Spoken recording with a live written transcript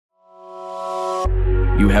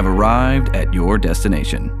You have arrived at your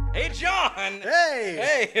destination. Hey, John!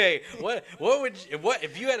 Hey! What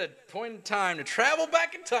if you had a point in time to travel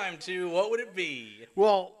back in time to, what would it be?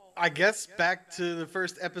 Well, I guess back to the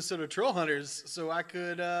first episode of Troll Hunters, so I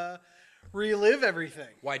could relive everything.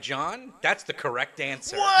 Why, John? That's the correct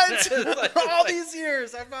answer. What? All these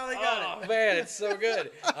years, I finally got it. Oh, man, it's so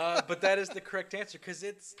good. But that is the correct answer, because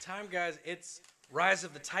it's time, guys. It's Rise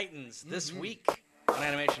of the Titans this week on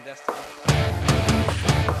Animation Destiny.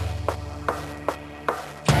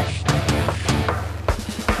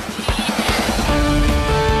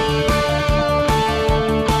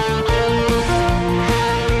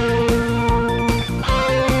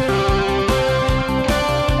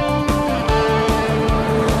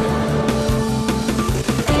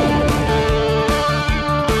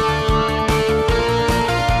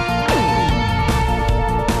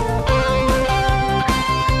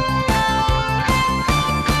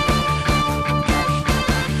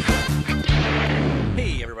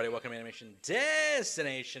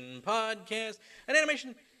 Destination Podcast, an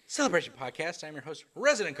animation celebration podcast. I'm your host,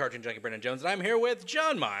 resident cartoon junkie Brendan Jones, and I'm here with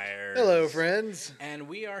John Myers. Hello, friends. And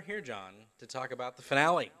we are here, John, to talk about the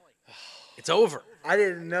finale. It's over. I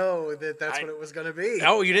didn't know that's what it was going to be.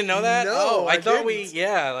 Oh, you didn't know that? No, oh, I thought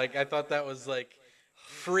didn't. I thought that was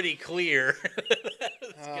pretty clear.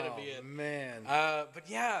 It's gonna be it. Man. But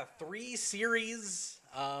yeah, 3 series,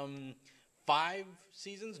 5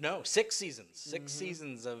 seasons? No, 6 seasons. 6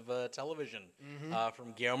 seasons of television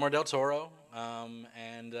from Guillermo del Toro.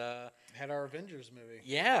 And had our Avengers movie.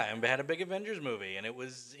 Yeah, and had a big Avengers movie, and it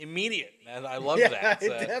was immediate. And I loved that. It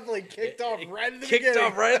definitely kicked off right at the beginning. Kicked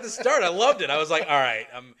off right at the start. I loved it. I was like, all right,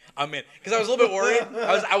 I'm in. Because I was a little bit worried.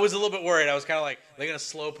 I was a little bit worried. I was kind of like, they're going to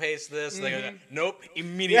slow pace this. They're gonna, nope,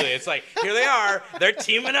 immediately. It's like, here they are. They're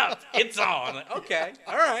teaming up. It's on. Like, okay,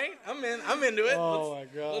 all right, I'm in. I'm into it. My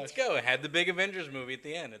gosh. Let's go. It had the big Avengers movie at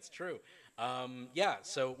the end. It's true.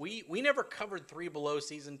 So we never covered 3 Below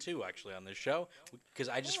Season 2, actually, on this show, because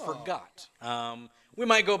I just forgot. We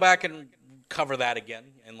might go back and cover that again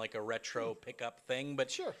in like a retro pickup thing, but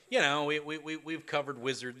sure. We've covered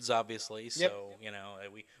Wizards, obviously, so,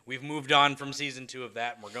 we've moved on from Season 2 of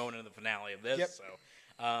that, and we're going into the finale of this,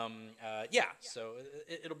 so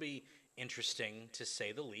it'll be interesting, to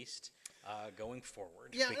say the least, going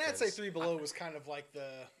forward. Yeah, and I'd say 3 Below was kind of like the...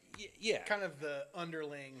 Yeah, kind of the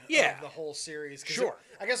underling of the whole series. Sure.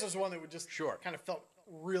 I guess it was one that would just kind of felt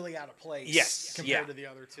really out of place compared to the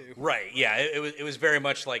other two. Right, yeah. It was very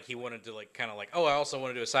much like he wanted to I also want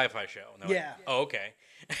to do a sci-fi show. And like, oh, okay.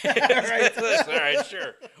 Right. All right,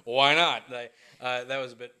 sure. Why not? That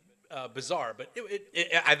was a bit bizarre, but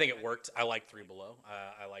I think it worked. I liked 3 Below.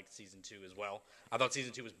 I liked Season 2 as well. I thought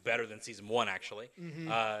Season 2 was better than Season 1, actually.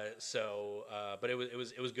 But it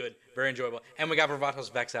was good, very enjoyable, and we got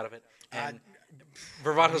Vervatos Vex out of it. And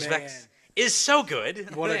Vervatos Vex is so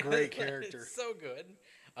good. What a great character! So good.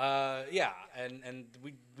 And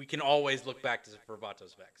we can always look back to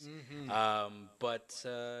Vervatos Vex.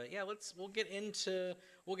 We'll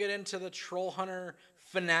get into the Troll Hunter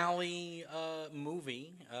finale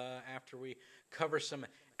movie after we cover some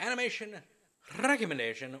animation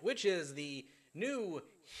recommendation, which is the new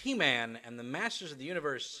He-Man and the Masters of the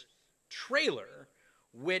Universe trailer,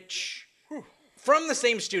 which from the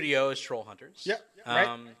same studio as Troll Hunters. Yep.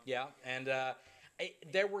 Right. And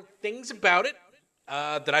there were things about it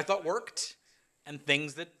that I thought worked, and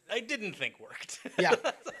things that I didn't think worked.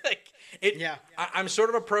 Yeah. I'm sort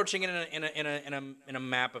of approaching it in a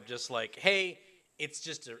map of just like, hey, it's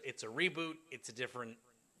a reboot. It's a different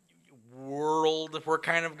world we're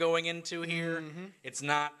kind of going into here. It's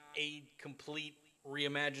not a complete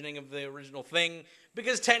reimagining of the original thing,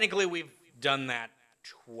 because technically we've done that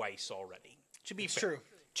twice already. To be fair.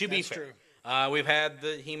 True. We've had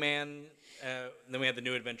the He-Man, then we had the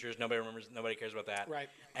New Adventures. Nobody cares about that. Right.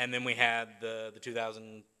 And then we had the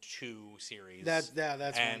 2002 series. That's what I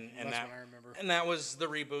remember. And that was the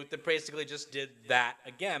reboot that basically just did that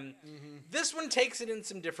again. This one takes it in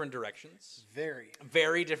some different directions.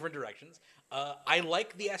 Very different directions. I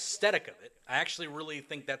like the aesthetic of it. I actually really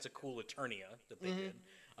think that's a cool Eternia that they did.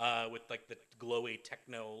 With like the glowy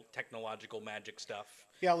technological magic stuff.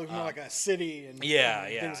 Yeah, looking more like a city and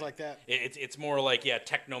things like that. It's more like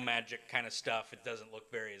techno magic kind of stuff. It doesn't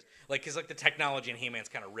look very because the technology in He-Man's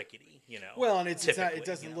kind of rickety, Well, and it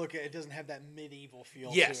doesn't have that medieval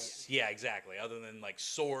feel. Yes, to it. Yeah, exactly. Other than like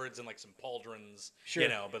swords and like some pauldrons,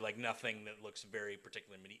 but like nothing that looks very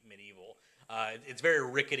particularly medieval. It's very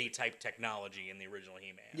rickety type technology in the original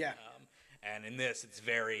He-Man. Yeah. And in this, it's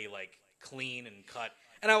very like clean and cut.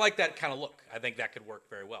 And I like that kind of look. I think that could work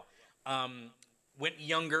very well. Went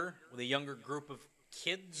younger, with a younger group of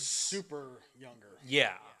kids. Super younger.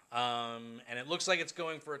 Yeah. And it looks like it's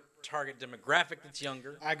going for a target demographic that's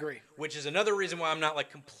younger. I agree. Which is another reason why I'm not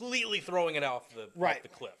like completely throwing it off the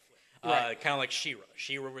cliff. Right. Kind of like She-Ra.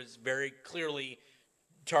 She-Ra was very clearly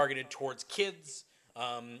targeted towards kids,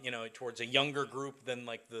 towards a younger group than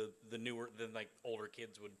like the newer, than like older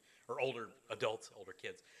kids would, or older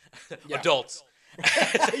kids, adults.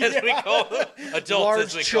 As we call them, adults, large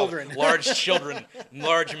as we children. call them. Large children,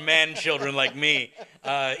 large man children like me,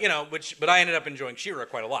 but I ended up enjoying She-Ra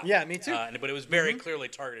quite a lot. Yeah, me too. But it was very clearly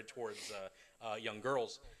targeted towards young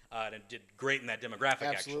girls, and it did great in that demographic.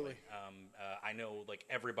 Absolutely. Actually, I know like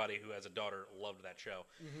everybody who has a daughter loved that show.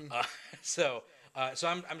 Mm-hmm. So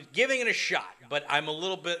I'm giving it a shot, but I'm a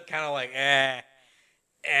little bit kind of like Yeah,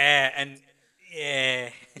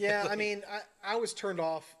 I mean, I was turned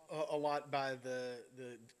off a lot by the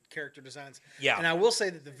character designs. Yeah. And I will say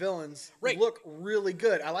that the villains Right. look really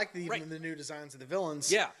good. I like even Right. the new designs of the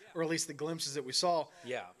villains. Yeah. Or at least the glimpses that we saw.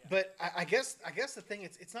 Yeah. But I guess the thing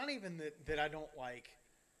it's not even that I don't like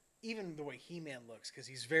even the way He-Man looks, because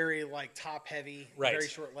he's very like top heavy, Right. very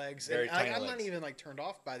short legs. Very and tiny I'm not legs. even like turned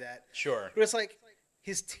off by that. Sure. But it's like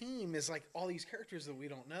his team is like all these characters that we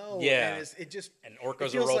don't know. Yeah. And it just And it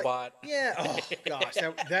Orko's a feels like- robot. yeah. Oh gosh,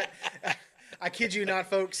 that I kid you not,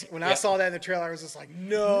 folks. When I Yeah. saw that in the trailer, I was just like,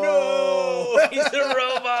 no, No, he's a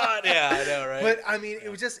robot. Yeah, I know, right? But I mean,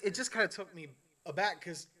 it just kind of took me aback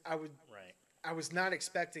because right. I was not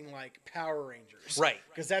expecting like Power Rangers, Right.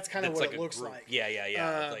 Because that's kind of It's what like it a looks group. like. Yeah.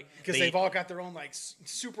 It's like Because they've all got their own like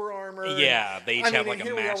super armor. Yeah, they each I mean, have, like, and a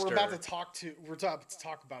here we are, master. we're about to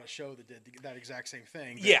talk about a show that did that exact same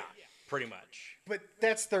thing. But, Yeah, pretty much. but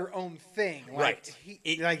that's their own thing, like,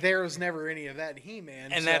 Right. Like there was never any of that in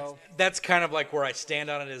He-Man, And so. that's kind of like where I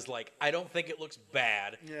stand on it, is like, I don't think it looks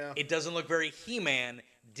bad. Yeah. It doesn't look very He-Man.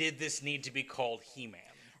 Did this need to be called He-Man?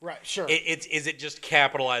 Right, sure. Is it just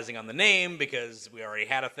capitalizing on the name because we already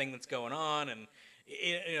had a thing that's going on, and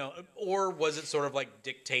or was it sort of like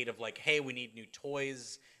dictate of like, hey, we need new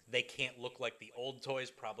toys. They can't look like the old toys,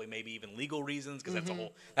 probably maybe even legal reasons, because that's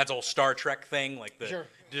a whole Star Trek thing. Like the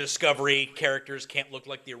Discovery characters can't look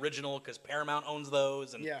like the original because Paramount owns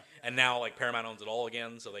those, and now like Paramount owns it all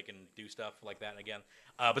again, so they can do stuff like that again.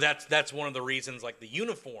 But that's one of the reasons, like the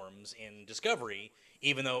uniforms in Discovery,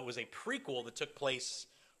 even though it was a prequel that took place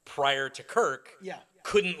prior to Kirk,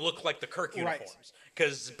 couldn't look like the Kirk uniforms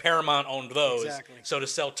because Paramount owned those. Exactly. So to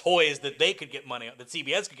sell toys that they could get money, that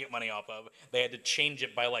CBS could get money off of, they had to change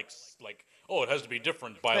it by like it has to be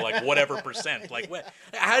different by like whatever percent. Like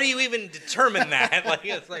how do you even determine that? Like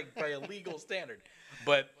it's like by a legal standard.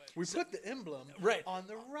 But we put the emblem on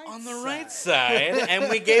the right side, and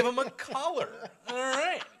we gave them a color. All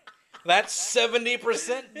right, that's 70%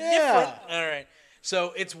 different. All right.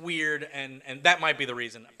 So it's weird, and that might be the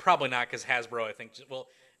reason. Probably not, because Hasbro, I think,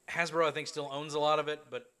 still owns a lot of it,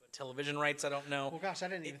 but television rights, I don't know. Well, gosh, I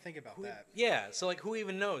didn't even think about that. Yeah, so like, who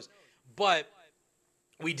even knows? But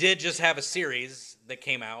we did just have a series that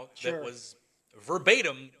came out that was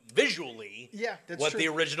verbatim, visually, that's what true. the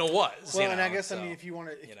original was. Well, and I guess, I mean, if you want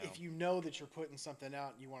to, if you know that you're putting something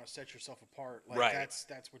out, and you want to set yourself apart. Like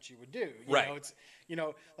that's what you would do. You know, it's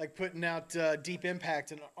like putting out Deep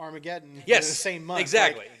Impact and Armageddon in the same month.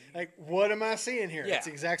 Exactly. Like what am I seeing here? Yeah. It's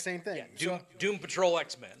the exact same thing. Yeah. Doom Patrol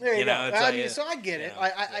X-Men. There you go. I mean, so I get it.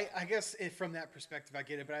 I guess from that perspective, I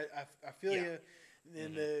get it. But I feel you.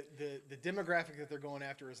 And the demographic that they're going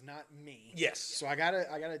after is not me. Yes. So I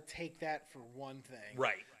gotta take that for one thing.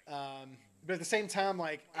 Right. But at the same time,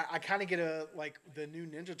 like I kind of get the new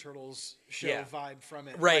Ninja Turtles show vibe from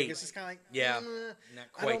it. Right. Like, it's just kind of like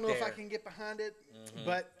not quite I don't know there. if I can get behind it,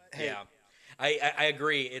 but hey. Yeah. I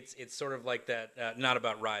agree. It's sort of like that. Not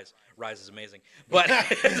about Rise. Rise is amazing, but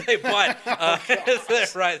Rise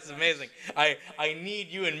is amazing. I need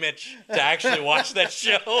you and Mitch to actually watch that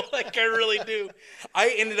show. Like I really do.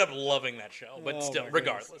 I ended up loving that show, but still,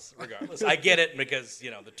 regardless, I get it because the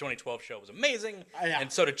 2012 show was amazing,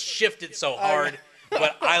 and so to shift it so hard.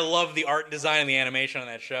 But I love the art design and the animation on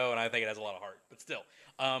that show, and I think it has a lot of heart. But still,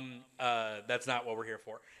 that's not what we're here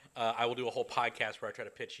for. I will do a whole podcast where I try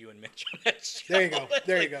to pitch you and Mitch on that show.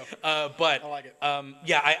 There you go. But I like it.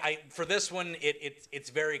 I for this one, it's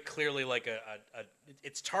very clearly like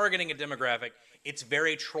it's targeting a demographic. It's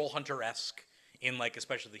very Troll Hunter-esque in like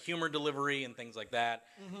especially the humor delivery and things like that.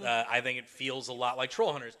 I think it feels a lot like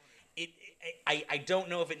Troll Hunters. I don't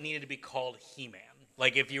know if it needed to be called He-Man.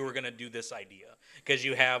 Like if you were gonna do this idea, because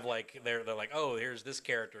you have like they're like, oh, here's this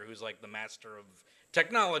character who's like the master of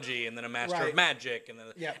technology and then a master of magic, and then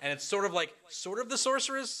and it's sort of the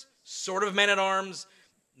sorceress, sort of Man-at-Arms,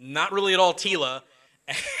 not really at all Tila.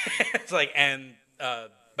 It's like and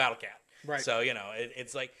Battle Cat. Right. So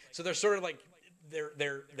it's like they're sort of like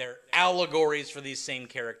they're allegories for these same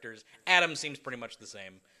characters. Adam seems pretty much the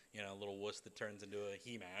same. A little wuss that turns into a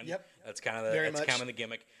He-Man. Yep. That's kind of the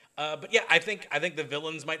gimmick. But yeah, I think the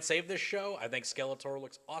villains might save this show. I think Skeletor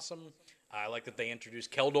looks awesome. I like that they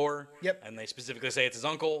introduced Keldor. Yep. And they specifically say it's his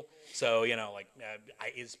uncle. So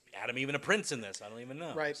is Adam even a prince in this? I don't even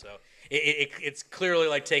know. Right. So it's clearly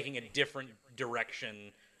like taking a different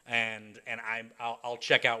direction, and I'll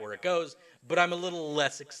check out where it goes. But I'm a little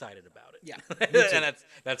less excited about it. Yeah. And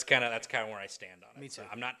that's kind of where I stand on it. Me too. So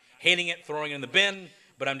I'm not hating it, throwing it in the bin.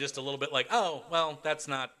 But I'm just a little bit like, oh, well, that's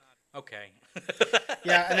not okay.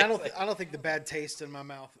 Yeah, and I don't think the bad taste in my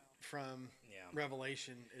mouth from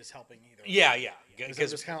Revelation is helping either. Yeah.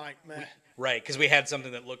 Because it's kind of like, meh. Right, because we had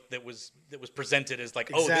something that was presented as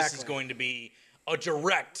like, Exactly. oh, this is going to be a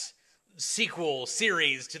direct sequel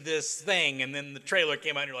series to this thing, and then the trailer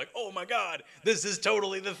came out, and you're like, oh my God, this is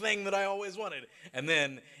totally the thing that I always wanted, and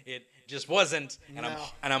then it just wasn't, and No.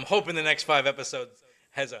 I'm hoping the next 5 episodes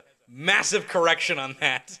has a massive correction on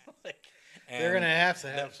that. They're gonna have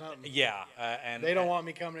something. Yeah, and they don't want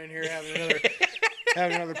me coming in here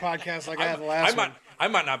having another podcast like I had the last one. I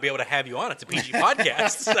might not be able to have you on. It's a PG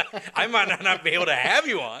podcast. I might not be able to have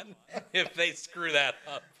you on if they screw that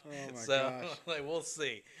up. Oh my gosh. We'll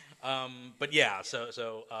see. But yeah,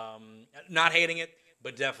 so not hating it,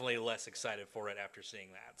 but definitely less excited for it after seeing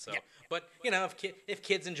that. So, but if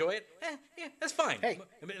kids enjoy it, that's fine. Hey,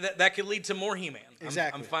 I mean, that could lead to more He-Man.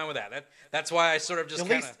 Exactly. I'm fine with that. That's why I sort of just at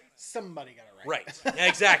kind of least somebody got it right. right. Yeah,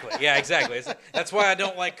 exactly. Yeah, exactly. That's why I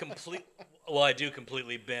don't like complete. Well, I do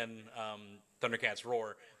completely bin Thundercats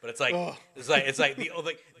Roar, but it's like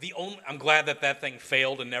the only. I'm glad that thing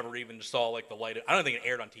failed and never even saw like the light. I don't think it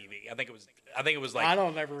aired on TV. I think it was like. I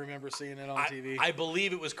don't ever remember seeing it on TV. I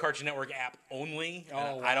believe it was Cartoon Network app only. Oh,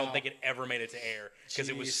 wow. I don't think it ever made it to air because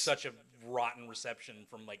it was such a rotten reception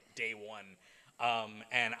from like day one.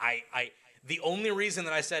 And the only reason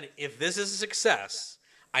that I said if this is a success,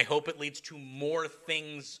 I hope it leads to more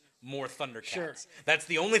things. More Thundercats. Sure. That's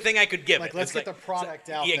the only thing I could give it. Let's get the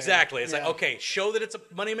product out there. Exactly. It's like, okay, show that it's a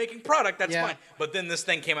money-making product. That's Yeah. fine. But then this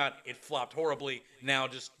thing came out. It flopped horribly. Now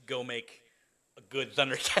just go make a good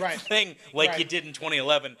Thundercat thing like you did in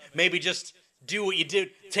 2011. Maybe just do what you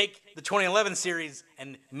did. Take the 2011 series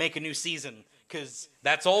and make a new season because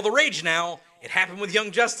that's all the rage now. It happened with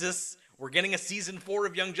Young Justice. We're getting a season 4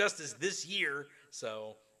 of Young Justice this year.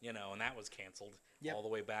 So, and that was canceled. Yep. All the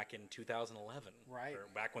way back in 2011. Right. Or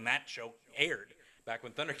back when that show aired. Back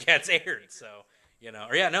when Thundercats aired. So, it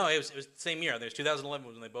was the same year. There's 2011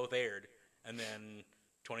 was when they both aired. And then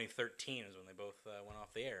 2013 is when they both went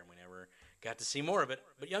off the air. And we never got to see more of it.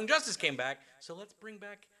 But Young Justice came back. So let's bring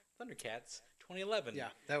back Thundercats 2011. Yeah,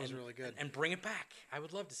 that was really good. And bring it back. I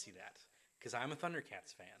would love to see that. Because I'm a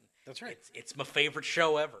Thundercats fan. That's right. It's my favorite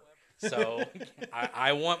show ever. So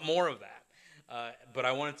I want more of that. But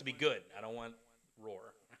I want it to be good. I don't want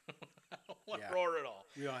Roar. I don't want Roar at all.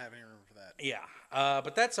 We don't have any room for that. Yeah.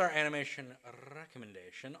 But that's our animation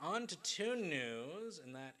recommendation. On to Toon News,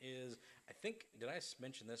 and that is, I think, did I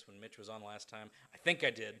mention this when Mitch was on last time? I think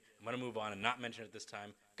I did. I'm going to move on and not mention it this time.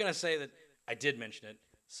 I'm going to say that I did mention it,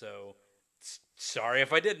 so sorry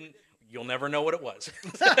if I didn't. You'll never know what it was.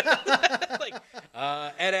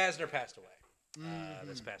 Ed Asner passed away.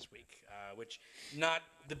 This past week, which not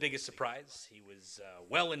the biggest surprise. He was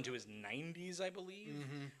well into his 90s, I believe,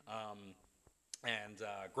 and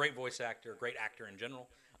great voice actor, great actor in general,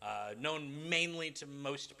 known mainly to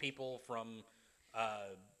most people from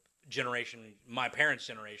my parents'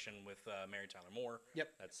 generation with Mary Tyler Moore. Yep.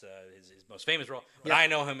 That's his most famous role. But I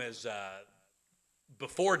know him as,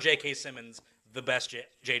 before J.K. Simmons, the best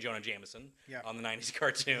J. Jonah Jameson on the 90s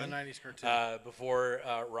cartoon. The 90s cartoon. Before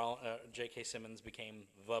J.K. Simmons became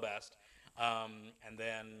the best. And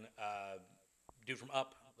then dude from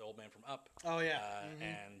Up, the old man from Up. Oh, yeah.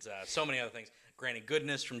 And so many other things. Granny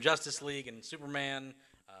Goodness from Justice League and Superman.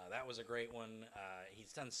 That was a great one.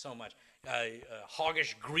 He's done so much.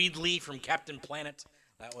 Hoggish Greedley from Captain Planet.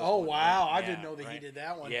 That was one. Wow. I didn't know that he did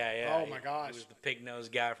that one. Yeah. Oh, my gosh. He was the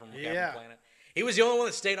pig-nosed guy from Captain Planet. He was the only one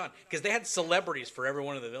that stayed on because they had celebrities for every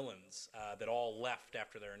one of the villains that all left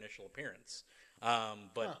after their initial appearance.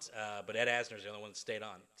 But Ed Asner's the only one that stayed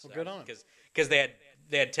on. So, well, good on him. Because they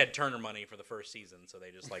had Ted Turner money for the first season, so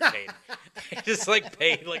they just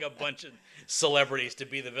paid like a bunch of celebrities to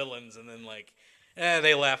be the villains, and then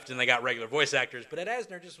they left and they got regular voice actors. But Ed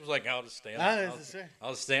Asner just was like, I'll just stay on.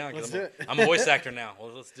 I'll just stay on because I'm a voice actor now.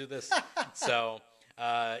 Well, let's do this. So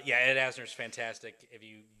Ed Asner's fantastic.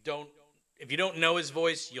 if you don't know his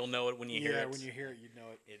voice, you'll know it when you hear it. Yeah, when you hear it, you know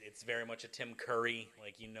it. It's very much a Tim Curry.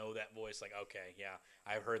 Like, you know that voice. Like, okay, yeah,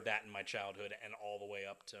 I've heard that in my childhood and all the way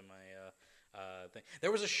up to my thing.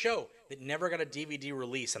 There was a show that never got a DVD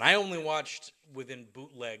release, and I only watched within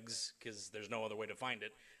bootlegs because there's no other way to find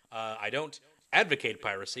it. I don't advocate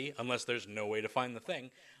piracy unless there's no way to find the thing.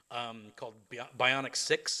 Called Bionic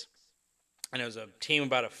 6, and it was a team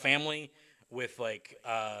about a family with like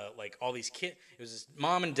all these kids. It was this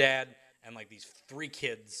mom and dad and like these 3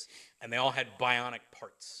 kids, and they all had bionic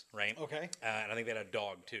parts, right? Okay. And I think they had a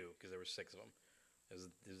dog too, because there were 6 of them.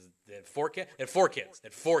 They had 4 kids. They had 4 kids. They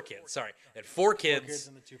had 4 kids. Sorry, they had 4 kids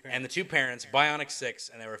and the 2 parents. Bionic 6,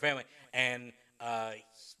 and they were a family. And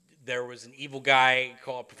there was an evil guy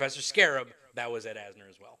called Professor Scarab that was Ed Asner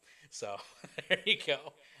as well. So there you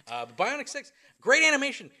go. Bionic 6, great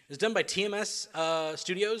animation. It was done by TMS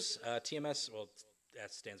Studios. TMS, well,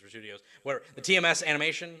 that stands for Studios. Whatever. The TMS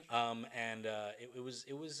Animation, and it was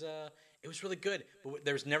really good. But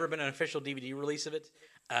there's never been an official DVD release of it.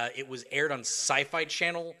 It was aired on Sci-Fi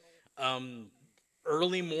Channel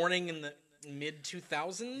early morning in the mid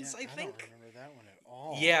 2000s, I think. I don't remember that one at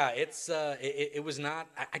all. Yeah, it was not.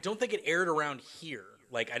 I don't think it aired around here.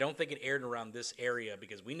 Like, I don't think it aired around this area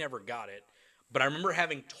because we never got it. But I remember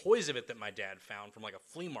having toys of it that my dad found from like a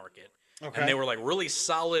flea market, and they were like really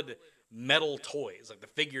solid metal toys. Like the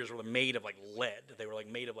figures were made of like lead. They were like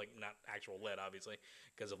made of like not actual lead, obviously,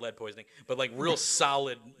 because of lead poisoning, but like real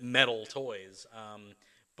solid metal toys.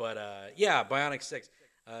 Yeah, Bionic 6,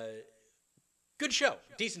 good show,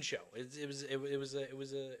 decent show. It was a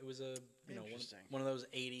you know one of those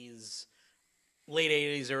 80s, late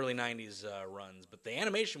 80s, early 90s runs. But the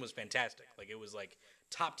animation was fantastic. Like it was like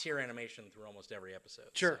top tier animation through almost every episode.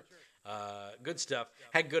 Sure. So, good stuff.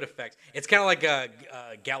 Had good effects. It's kind of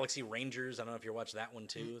like Galaxy Rangers. I don't know if you watched that one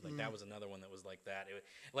too. Like that was another one that was like that.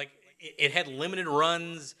 It had limited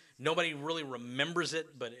runs. Nobody really remembers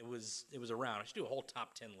it, but it was around. I should do a whole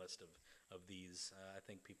top 10 list of these. I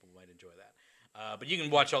think people might enjoy that. But you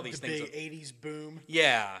can watch all these things. The big 80s boom.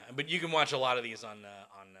 Yeah, but you can watch a lot of these on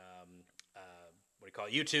what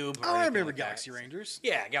do you call it, YouTube? Oh, I remember Galaxy Rangers.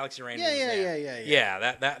 Yeah, Galaxy Rangers. Yeah.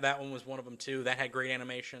 Yeah, that one was one of them too. That had great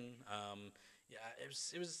animation. Yeah,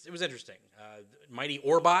 it was interesting. Mighty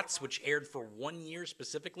Orbots, which aired for 1 year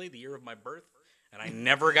specifically, the year of my birth, and I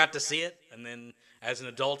never got to see it. And then as an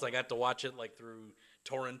adult, I got to watch it like through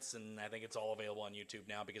torrents, and I think it's all available on YouTube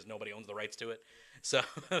now because nobody owns the rights to it. So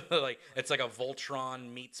like it's like a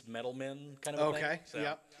Voltron meets Metal Men kind of thing. So,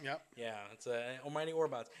 Yep. Yeah, it's a Mighty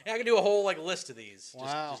Orbots. Yeah, I can do a whole like list of these.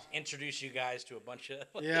 Wow. Just introduce you guys to a bunch of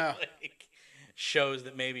like shows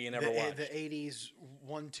that maybe you never watched. The 80s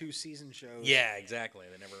 1-2 season shows. Yeah, exactly.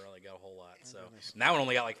 They never really got a whole lot. So and that one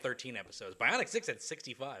only got like 13 episodes. Bionic 6 had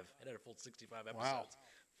 65. It had a full 65 episodes. Wow.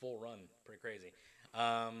 Full run. Pretty crazy.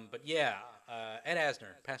 But yeah, Ed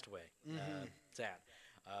Asner passed away. Sad.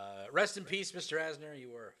 Rest in peace, Mr. Asner. You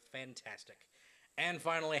were fantastic. And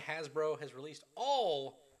finally, Hasbro has released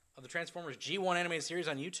all of the Transformers G1 animated series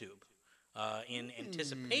on YouTube in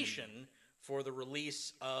anticipation for the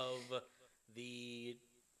release of the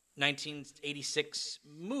 1986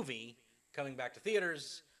 movie coming back to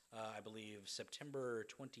theaters, I believe September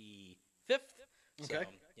 25th. So, Okay.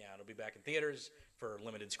 yeah, it'll be back in theaters for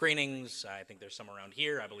limited screenings. I think there's some around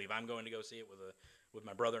here. I believe I'm going to go see it with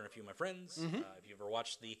my brother and a few of my friends. If you ever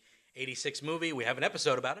watched the 86 movie, we have an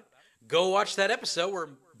episode about it. Go watch that episode where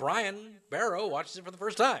Brian Barrow watched it for the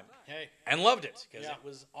first time. Hey. And loved it because it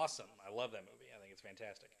was awesome. I love that movie. I think it's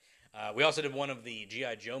fantastic. We also did one of the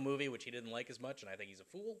G.I. Joe movie, which he didn't like as much, and I think he's a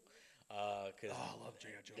fool. I love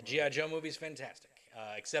G.I. Joe. The G.I. Joe movie is fantastic,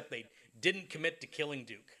 except they didn't commit to killing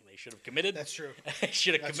Duke. They should have committed. That's true. They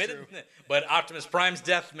should have That's committed. true. But Optimus Prime's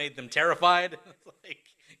death made them terrified,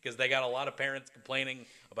 because they got a lot of parents complaining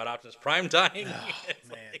about Optimus Prime dying. Oh,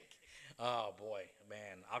 man. Oh, boy.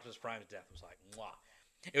 Man, Optimus Prime's death was like, mwah.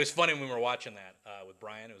 It was funny when we were watching that with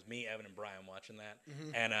Brian. It was me, Evan, and Brian watching that.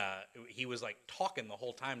 And he was like talking the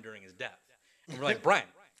whole time during his death. And we're like, Brian,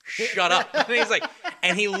 shut up. And he's like,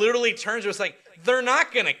 and he literally turns to us like, they're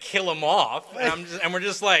not going to kill him off. And we're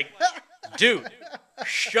just like, dude,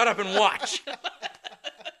 shut up and watch.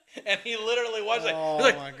 And he literally was like, oh, he's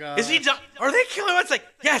like, my God. Is he are they killing him? It's like,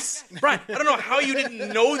 yes, Brian, I don't know how you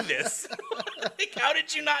didn't know this. Like, how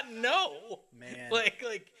did you not know? Man. Like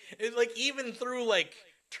even through like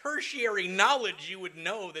tertiary knowledge, you would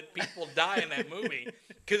know that people die in that movie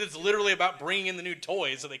because it's literally about bringing in the new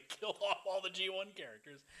toys, so they kill off all the G1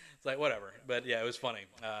 characters. It's like, whatever. But yeah, it was funny.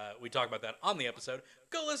 We talked about that on the episode.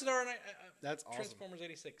 Go listen to our That's awesome. Transformers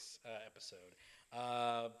 86 episode.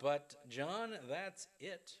 But John, that's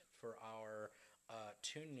it for our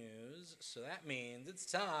to news. So that means it's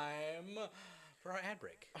time for our ad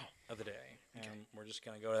break of the day. And we're just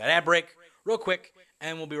going to go to that ad break real quick,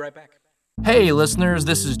 and we'll be right back. Hey listeners,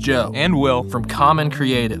 this is Joe and Will from Common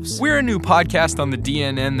Creatives. We're a new podcast on the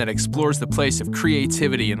DNN that explores the place of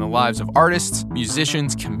creativity in the lives of artists,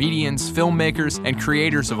 musicians, comedians, filmmakers, and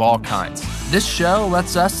creators of all kinds. This show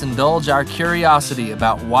lets us indulge our curiosity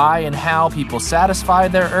about why and how people satisfy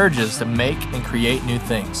their urges to make and create new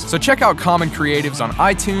things. So check out Common Creatives on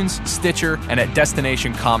iTunes, Stitcher, and at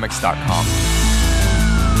DestinationComics.com.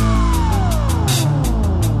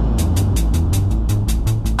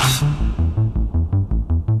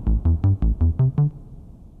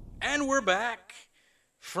 Back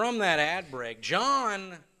from that ad break.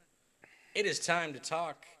 John, it is time to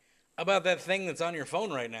talk about that thing that's on your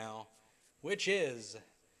phone right now, which is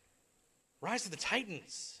Rise of the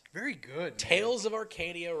Titans. Very good. Tales of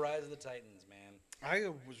Arcadia, Rise of the Titans, man. I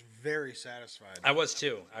was very satisfied. I was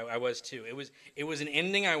too. I was too. It was an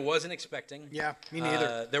ending I wasn't expecting. Yeah, me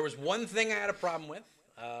neither. There was one thing I had a problem with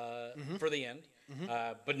for the end,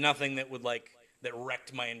 but nothing that would that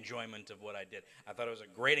wrecked my enjoyment of what I did. I thought it was a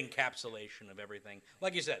great encapsulation of everything.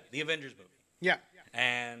 Like you said, the Avengers movie. Yeah.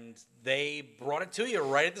 And they brought it to you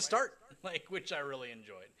right at the start, which I really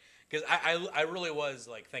enjoyed. Because I really was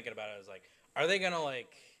thinking about it. I was like, are they gonna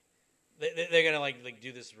they're gonna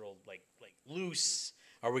do this real loose?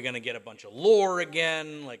 Are we gonna get a bunch of lore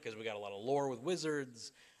again? Because we got a lot of lore with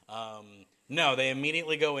wizards. No, they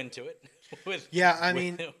immediately go into it.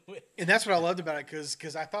 And that's what I loved about it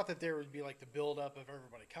because I thought that there would be the build up of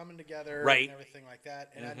everybody coming together and everything like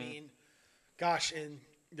that. And I mean, gosh, in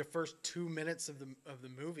the first 2 minutes of the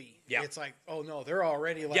movie, it's like, oh no, they're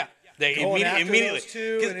already they going immediately those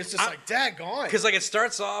two, and it's just daggone. Because it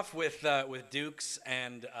starts off with Dukes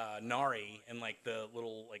and Nari and the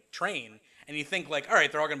little train, and you think all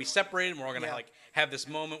right, they're all gonna be separated, and we're all gonna have this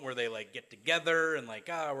moment where they get together and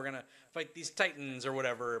we're gonna fight these Titans or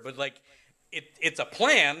whatever. But it's a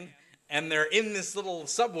plan, and they're in this little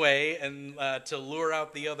subway and to lure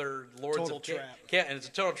out the other Lords of Chaos. And it's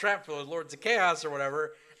a total trap for the Lords of Chaos or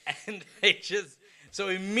whatever. And they just so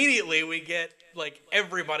immediately we get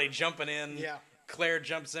everybody jumping in. Yeah. Claire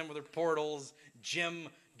jumps in with her portals. Jim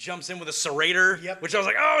jumps in with a serrator, which I was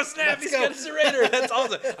like, oh snap, he's got a serrator. That's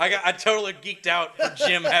awesome. I totally geeked out for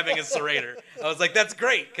Jim having a serrator. I was like, that's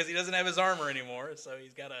great because he doesn't have his armor anymore, so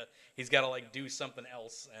he's got to do something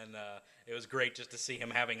else. And it was great just to see him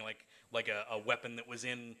having a weapon that was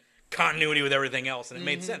in continuity with everything else, and it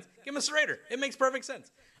made sense. Give him a serrator. It makes perfect sense.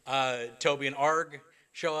 Toby and Arg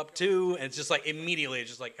show up too, and it's just immediately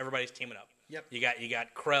it's just everybody's teaming up. Yep. You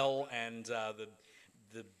got Krell and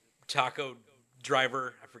the taco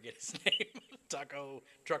driver, I forget his name, taco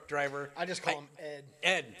truck driver. I just call him Ed.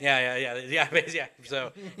 Ed, yeah.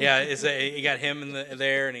 So you got him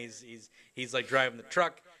there, and he's driving the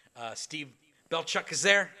truck. Steve Belchuk is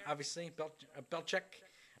there, obviously, Belchuk,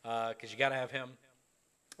 because you got to have him.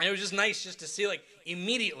 And it was just nice just to see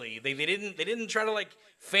immediately they didn't try to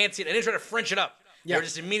fancy it. They didn't try to French it up. Yeah. They were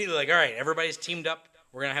just immediately all right, everybody's teamed up.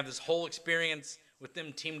 We're gonna have this whole experience with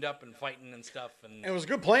them teamed up and fighting and stuff. And it was a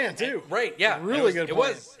good plan too. Right? Yeah, really good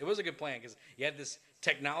plan. It was a good plan because you had this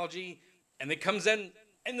technology, and it comes in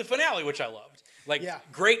the finale, which I loved.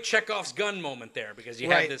 Great Chekhov's gun moment there because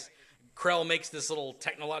you have this. Krell makes this little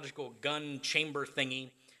technological gun chamber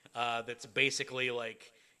thingy that's basically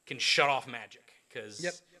can shut off magic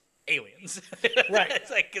because aliens. Right.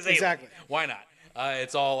 It's because exactly. Aliens. Why not?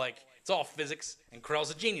 It's all physics, and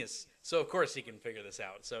Krell's a genius, so of course he can figure this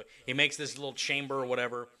out. So he makes this little chamber or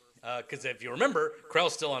whatever. Because if you remember,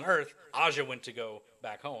 Krell's still on Earth. Aja went to go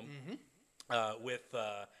back home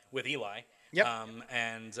with Eli. Yep.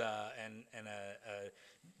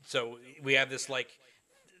 So we have this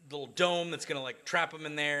little dome that's gonna trap him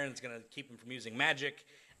in there, and it's gonna keep him from using magic,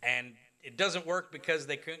 and it doesn't work because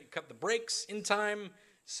they couldn't cut the brakes in time.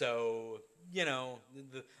 So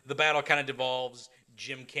the battle kind of devolves.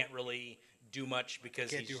 Jim can't really do much because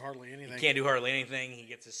he can't do hardly anything. He can't do hardly anything. He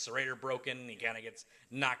gets his serrator broken. He kind of gets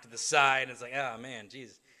knocked to the side. And it's oh man,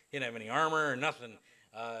 geez, he didn't have any armor or nothing.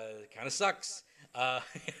 Kind of sucks.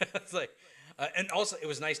 It's and also it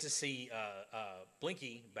was nice to see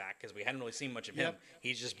Blinky back because we hadn't really seen much of him.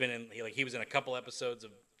 He's just been in he was in a couple episodes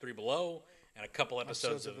of Three Below and a couple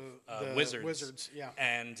episodes of Wizards. Yeah.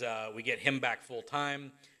 And we get him back full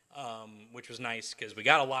time, which was nice because we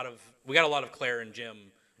got a lot of Claire and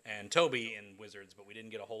Jim and Toby in Wizards, but we didn't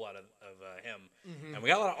get a whole lot of him. Mm-hmm. And we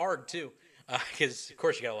got a lot of Arg too, because of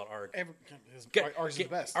course you got a lot of Arg. Arg's the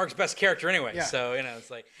best. Arg's best character anyway. Yeah. So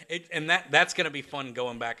it's and that's gonna be fun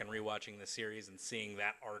going back and rewatching the series and seeing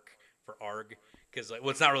that arc for Arg because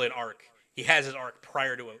it's not really an arc. he has his arc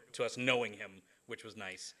prior to us knowing him, which was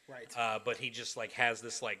nice. Right. But he just like has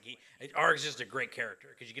this like Ark's just a great character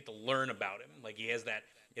because you get to learn about him. Like he has that.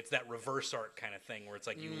 It's that reverse arc kind of thing where it's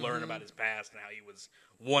like you learn about his past and how he was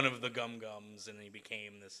one of the Gum-Gums and he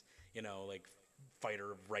became this, like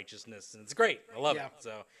fighter of righteousness, and it's great. I love it.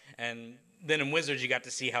 So, and then in Wizards you got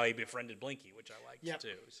to see how he befriended Blinky, which I liked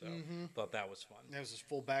too. So thought that was fun. That was his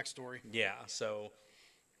full backstory. Yeah. So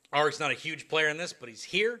Ark's not a huge player in this, but he's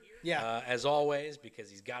here. Yeah. As always, because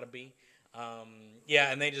he's got to be.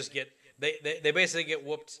 And they just get they basically get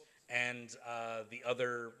whooped, and the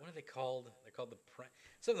other, what are they called? They're called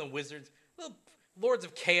some of the wizards, little Lords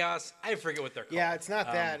of Chaos. I forget what they're called. Yeah, it's not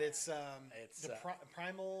that. It's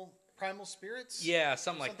primal spirits. Yeah,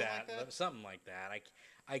 something like that. Something like that.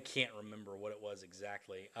 I can't remember what it was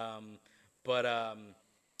exactly.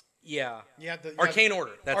 Yeah. Arcane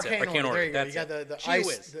Order. That's it. Arcane Order. There you go. That's you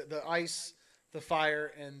got the ice, the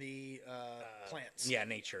fire, and the plants. Yeah,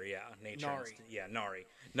 nature. Yeah, nature. Nari. Nari.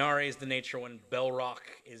 Nari is the nature one. Belrock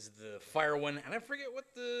is the fire one, and I forget what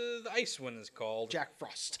the ice one is called. Jack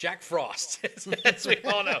Frost. Jack Frost, as we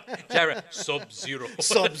all know. Sub-Zero.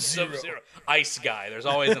 Sub-Zero. Ice guy. There's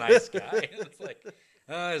always an ice guy. It's like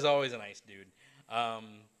there's always an ice dude.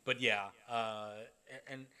 But yeah,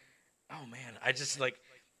 and oh man, I just like.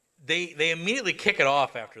 They immediately kick it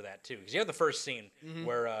off after that too, because you have the first scene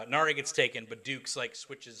where Nari gets taken, but Dukes like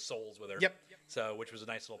switches souls with her. Yep. So, which was a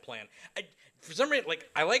nice little plan. For some reason,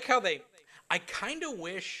 I like how I kind of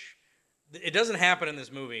wish it doesn't happen in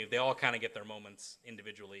this movie. They all kind of get their moments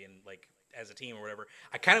individually and like as a team or whatever.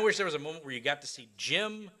 I kind of wish there was a moment where you got to see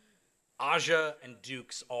Jim, Aja, and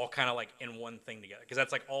Dukes all kind of like in one thing together, because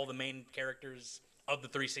that's like all the main characters of the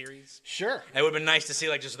 3 series. Sure. It would have been nice to see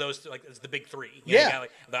like just those like it's the big 3.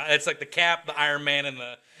 It's like the Cap, the Iron Man, and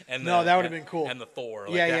that would have been cool. And the Thor.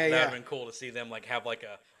 That would have been cool to see them like have like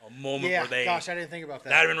a moment where they. Gosh, I didn't think about that.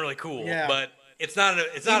 That'd have been really cool. Yeah. But it's not.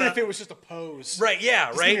 Even if it was just a pose. Right.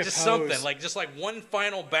 Yeah. Right. Just something like just like one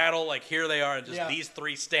final battle. Like here they are, and just these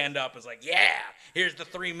 3 stand up. It's like here's the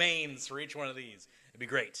 3 mains for each one of these. It'd be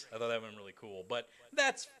great. I thought that would have been really cool. But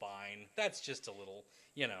that's fine. That's just a little.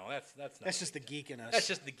 That's just the geek in us. That's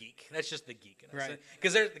just the geek. That's just the geek in us. Right.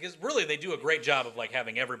 Because really they do a great job of like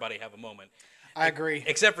having everybody have a moment. I agree.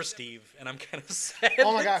 Except for Steve, and I'm kind of sad.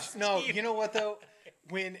 Oh my gosh, no! You know what though?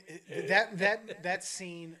 When that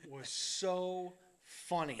scene was so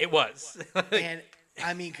funny. It was. And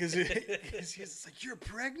I mean, because he's like, "You're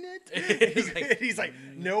pregnant?" He's like,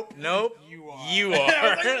 "Nope, you are." You are.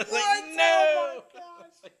 I was like, what? No.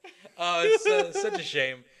 Oh, it's such a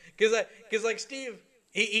shame. Because like Steve,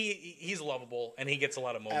 he's lovable and he gets a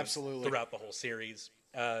lot of moments throughout the whole series.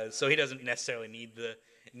 So he doesn't necessarily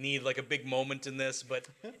need like a big moment in this, but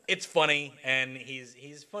it's funny and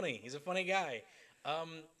he's funny. He's a funny guy. I'll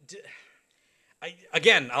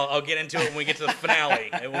get into it when we get to the finale.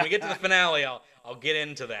 And when we get to the finale, I'll get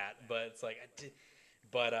into that. But it's like,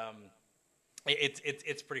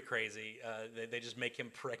 it's pretty crazy. They just make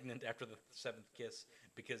him pregnant after the 7th kiss.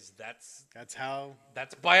 Because that's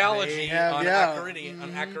biology on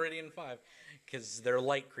Acaridian 5, because they're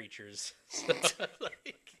light creatures. So,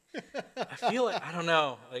 I feel like I don't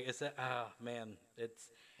know. Like is that? Oh man,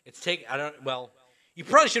 you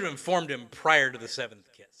probably should have informed him prior to the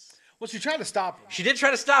 7th kiss. Well, she tried to stop him. She did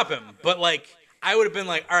try to stop him, but like I would have been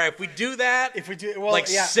like, all right, if we do that,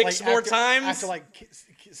 6 more times after like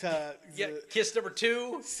kiss number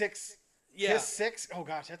 2, 6. Yeah. Kiss 6? Oh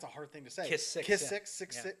gosh, that's a hard thing to say. Kiss 6. Kiss 6.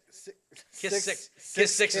 Kiss 6.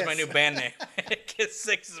 Kiss 6 is my new band name. Kiss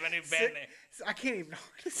 6 is my new band name. I can't even know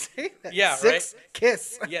how to say that. Yeah, 6th right?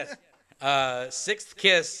 Kiss. Yes. 6th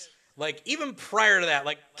kiss. Like even prior to that,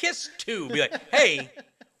 like kiss 2, be like, hey,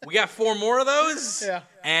 we got 4 more of those. Yeah.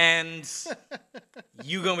 And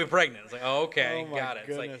you gonna be pregnant. It's like, oh, okay, got it.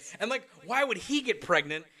 Goodness. It's like, and like, why would he get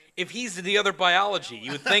pregnant? If he's the other biology,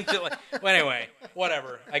 you would think that. Like, well, anyway,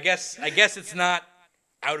 whatever. I guess it's not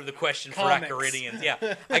out of the question for Acaridians. Yeah,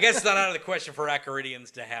 I guess it's not out of the question for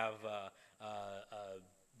Acaridians to have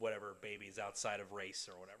whatever babies outside of race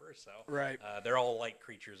or whatever. So right, they're all light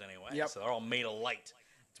creatures anyway. Yep. So they're all made of light.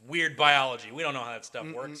 It's weird biology. We don't know how that stuff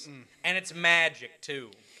works, and it's magic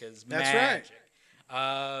too, because magic.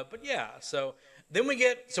 Right. But yeah, so then we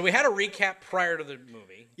had a recap prior to the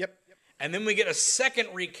movie. Yep. And then we get a second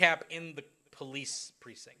recap in the police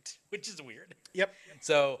precinct, which is weird. Yep.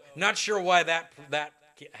 So not sure why that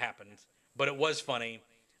happened, but it was funny.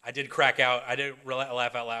 I did crack out. I did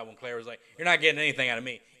laugh out loud when Claire was like, "You're not getting anything out of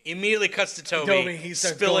me." Immediately cuts to Toby he's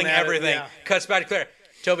spilling everything. Cuts back to Claire.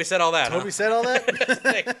 Toby said all that. Toby said all that?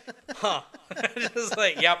 Like, huh? Just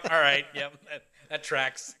like, yep, all right, yep, that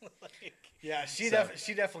tracks. Yeah, she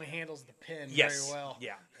definitely handles the pen very well.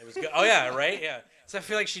 Yeah, it was good. Oh yeah, right. Yeah. So I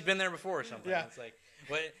feel like she'd been there before or something. Yeah. It's like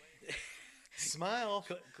what. Smile.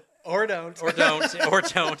 Or don't. Or don't. Or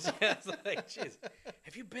don't. Yeah, it's like, jeez,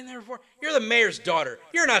 have you been there before? You're the mayor's daughter.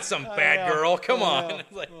 You're not some bad girl. Come on.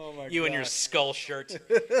 It's like, you and your skull shirt.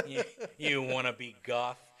 You want to be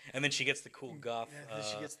goth. And then she gets the cool goth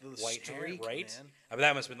she gets the white streak, hair, right? man. I mean,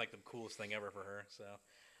 that must have been like the coolest thing ever for her.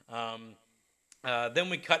 So, then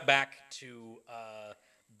we cut back to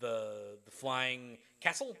the flying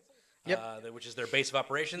castle. Yep. Which is their base of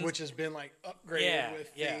operations. Which has been like upgraded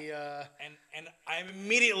with the. And I'm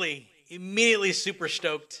immediately super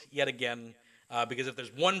stoked yet again because if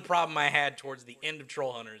there's one problem I had towards the end of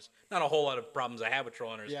Troll Hunters, not a whole lot of problems I have with Troll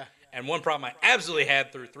Hunters. Yeah. And one problem I absolutely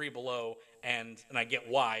had through Three Below, and I get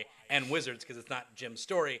why, and Wizards because it's not Jim's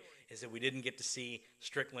story, is that we didn't get to see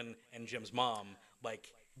Strickland and Jim's mom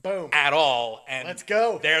boom at all. And let's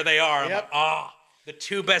go. There they are. Yep. I'm like, the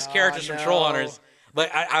two best characters from Troll Hunters. Like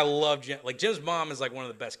I love Jim. Like Jim's mom is like one of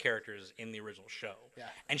the best characters in the original show. Yeah.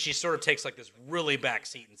 And she sort of takes like this really back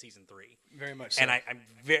seat in season 3. Very much so. And I'm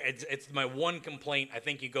very. It's my one complaint. I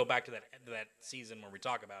think you go back to that season where we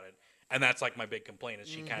talk about it, and that's like my big complaint is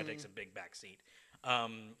she kind of takes a big back seat.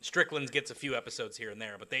 Strickland gets a few episodes here and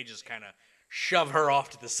there, but they just kind of shove her off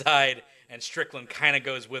to the side, and Strickland kind of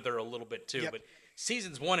goes with her a little bit too. Yep. But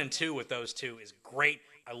seasons 1 and 2 with those two is great.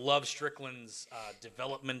 I love Strickland's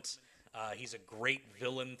development. He's a great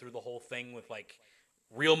villain through the whole thing with like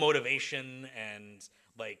real motivation and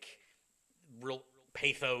like real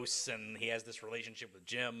pathos, and he has this relationship with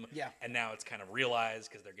Jim. Yeah. And now it's kind of realized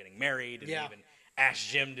because they're getting married, and Yeah. he even asked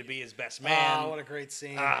Jim to be his best man. Oh, what a great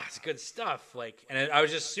scene! It's good stuff. Like, and I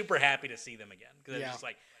was just super happy to see them again because it was Yeah. just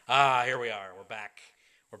like, here we are, we're back.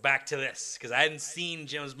 We're back to this because I hadn't seen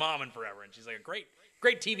Jim's mom in forever, and she's like a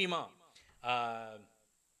great TV mom.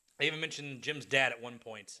 They even mentioned Jim's dad at one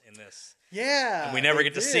point in this. Yeah. And we never they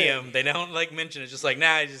get to did. see him. They don't like mention it. It's just like,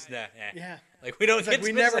 nah. Yeah. Like we don't It's get like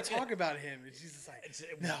we to never like, talk about him. It's just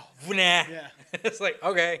like no. Nah. Yeah. It's like,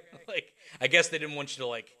 okay. Like I guess they didn't want you to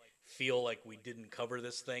like feel like we didn't cover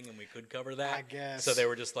this thing and we could cover that. I guess. So they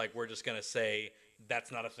were just like, we're just gonna say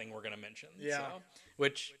that's not a thing we're gonna mention. Yeah. So,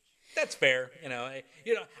 which that's fair.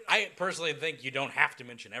 I personally think you don't have to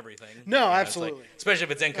mention everything. No, It's absolutely. like, especially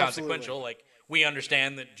if it's inconsequential. Absolutely. Like we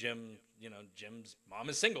understand that Jim's mom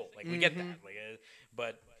is single. Like we get that. Like,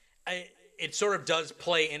 but it sort of does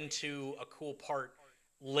play into a cool part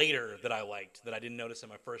later that I liked that I didn't notice in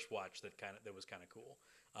my first watch that was kind of cool.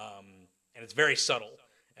 And it's very subtle.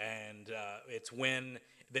 And it's when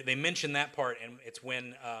they mention that part, and it's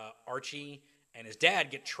when Archie and his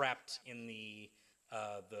dad get trapped in the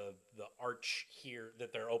arch here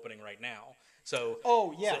that they're opening right now. So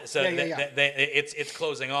it's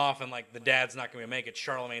closing off, and like the dad's not going to make it.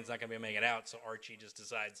 Charlemagne's not going to make it out. So Archie just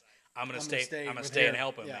decides I'm going to stay and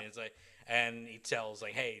help him. Yeah. And it's like, and he tells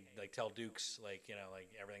like, hey, like tell Dukes like like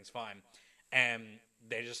everything's fine. And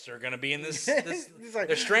they just are going to be in this like,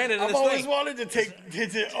 they're stranded in I've this always thing. wanted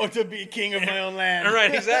to be king of my own land.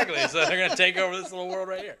 Right, exactly. So they're going to take over this little world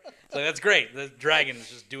right here. So that's great. The dragon is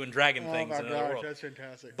just doing dragon things in another world. That's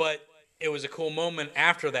fantastic. But it was a cool moment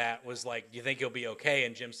after that was like, do you think he'll be okay?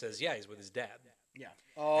 And Jim says, yeah, he's with his dad. Yeah.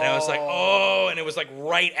 And I was like, and it was like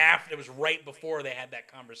it was right before they had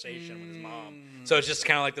that conversation with his mom. So it's just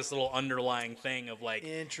kind of like this little underlying thing of like,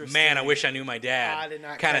 Interesting. man, I wish I knew my dad. I did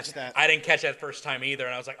not Kinda, catch that. I didn't catch that first time either.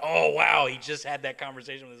 And I was like, oh, wow, he just had that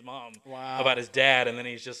conversation with his mom about his dad. And then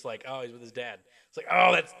he's just like, oh, he's with his dad. It's like,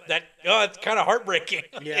 it's kind of heartbreaking.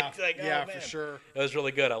 Yeah, It's like, yeah, man. for sure. It was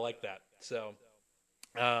really good. I like that. So,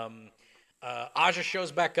 Aja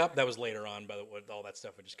shows back up. That was later on, by the way, all that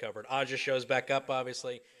stuff we just covered. Aja shows back up,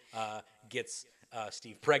 obviously, gets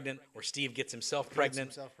Steve pregnant, or Steve gets himself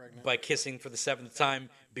pregnant by kissing for the 7th time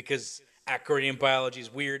because accordion biology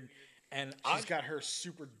is weird. And she's got her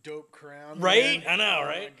super dope crown. Right? Man. I know, Oh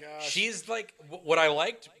right? my gosh. She's like, what I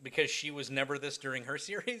liked, because she was never this during her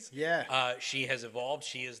series. Yeah. She has evolved.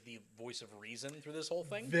 She is the voice of reason through this whole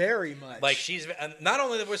thing. Very much. Like she's not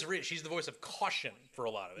only the voice of reason, she's the voice of caution for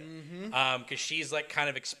a lot of it. Because she's like kind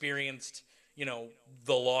of experienced,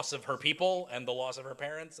 the loss of her people and the loss of her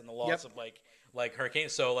parents and the loss of like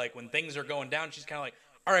hurricanes. So like when things are going down, she's kind of like,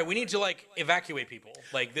 all right, we need to like evacuate people.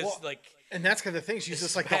 Like this, and that's kind of the thing. She's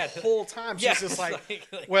just like bad. the whole time. She's just like,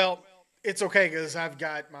 well, it's okay because I've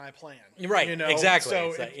got my plan. Right. Exactly.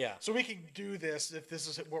 So, so we can do this if this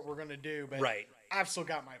is what we're going to do. But right. I've still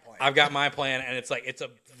got my plan. I've got my plan, and it's like it's a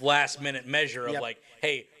last minute measure of Yep. like,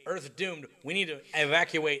 hey, Earth's doomed. We need to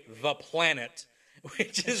evacuate the planet.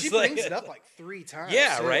 Which is she like, brings it up like 3 times.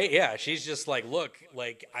 yeah, too. right. Yeah, she's just like, look,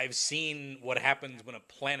 like I've seen what happens when a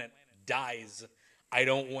planet dies. I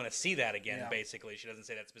don't want to see that again, basically. She doesn't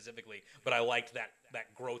say that specifically, but I liked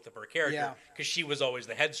that growth of her character because she was always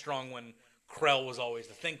the headstrong one. Krell was always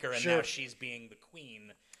the thinker, and now she's being the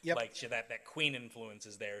queen. Yep. Like, that queen influence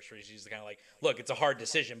is there. So she's kind of like, look, it's a hard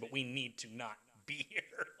decision, but we need to not be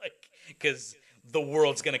here, like, because the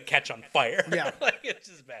world's going to catch on fire. Yeah. Like, it's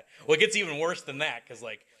just bad. Well, it gets even worse than that because,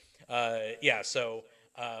 like, so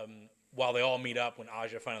while they all meet up, when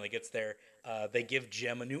Aja finally gets there, they give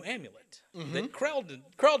Jem a new amulet that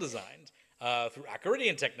Krell designed through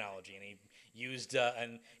Akaridian technology, and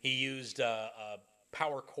he used a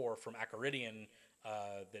power core from Akaridian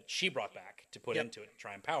that she brought back to put into it to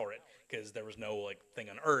try and power it, because there was no like thing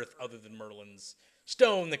on Earth other than Merlin's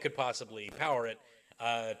stone that could possibly power it.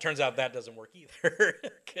 Turns out that doesn't work either,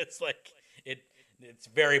 because like it's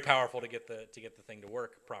very powerful to get the thing to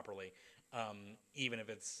work properly. Even if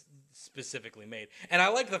it's specifically made. And I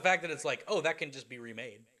like the fact that it's like, oh, that can just be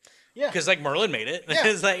remade. Yeah. Because like Merlin made it. Yeah.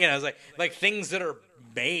 It's like, it's like things that are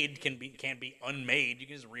made can't be unmade. You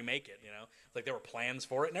can just remake it, Like there were plans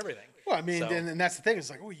for it and everything. Well, I mean, and that's the thing. It's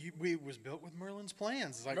like, we was built with Merlin's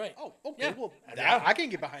plans. It's like, oh, okay, well, I can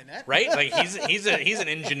get behind that. Right? Like he's an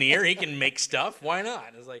engineer. He can make stuff. Why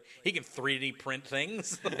not? It's like he can 3D print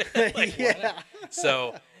things. Like, yeah.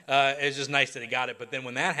 So it's just nice that he got it. But then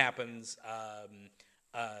when that happens,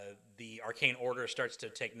 the Arcane Order starts to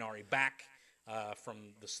take Nari back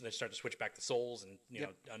they start to switch back the souls and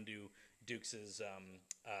undo Dukes'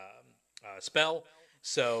 spell.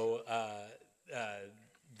 So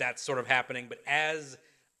that's sort of happening. But as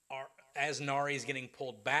Nari's getting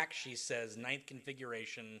pulled back, she says, 9th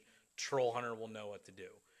configuration, Troll Hunter will know what to do.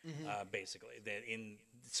 Basically, in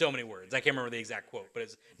so many words. I can't remember the exact quote, but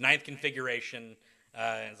it's 9th configuration.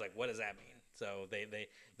 And it's like, what does that mean? So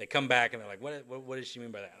they come back and they're like, what does she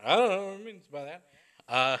mean by that? I don't know what it means by that.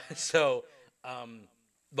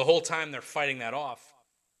 The whole time they're fighting that off,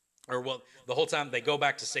 the whole time they go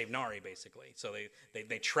back to save Nari, basically. So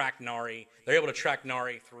they track Nari. They're able to track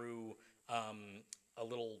Nari through a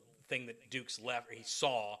little thing that Dukes left, or he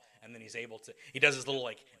saw, and then he does his little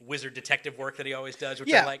like wizard detective work that he always does,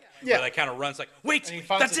 which I like. Yeah. Where he kind of runs like, wait,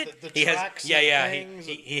 that's it. The tracks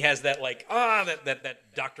he has that like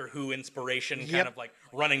that Doctor Who inspiration kind of like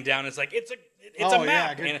running down. It's like it's a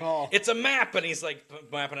map. Yeah, good call. It's a map, and he's like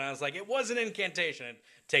mapping it. I was like, it was an incantation.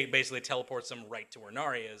 It basically teleports them right to where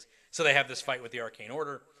Nari is. So they have this fight with the Arcane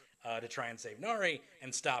Order to try and save Nari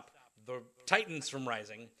and stop the Titans from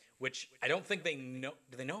rising. Which I don't think they know.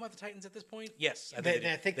 Do they know about the Titans at this point? Yes, I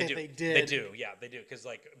think they did. They do. Yeah, they do. Because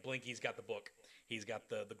like Blinky's got the book, he's got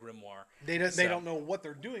the grimoire. They don't know what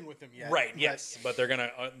they're doing with them yet. Right. Yes, but they're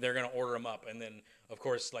gonna order them up, and then of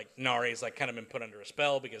course like Nari's like kind of been put under a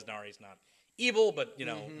spell because Nari's not evil, but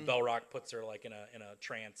Belrock puts her like in a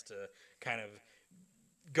trance to kind of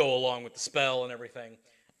go along with the spell and everything.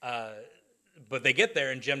 But they get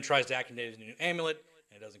there, and Jem tries to activate his new amulet,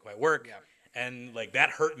 and it doesn't quite work. Yeah. And like that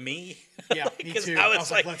hurt me. Yeah, me too. I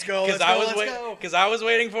was like, let's go. Because I was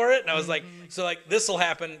waiting for it, and I was like, so like this will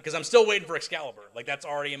happen because I'm still waiting for Excalibur. Like that's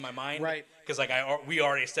already in my mind, right? Because like we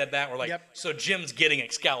already said that. We're like, so Jim's getting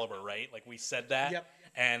Excalibur, right? Like we said that,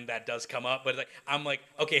 and that does come up. But like I'm like,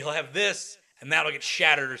 okay, he'll have this, and that'll get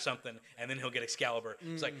shattered or something, and then he'll get Excalibur.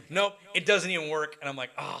 It's like, nope, it doesn't even work, and I'm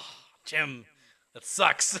like, oh, Jim, that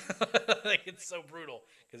sucks. Like it's so brutal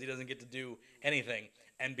because he doesn't get to do anything.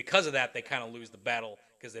 And because of that, they kind of lose the battle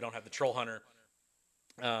because they don't have the Troll Hunter.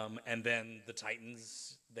 And then the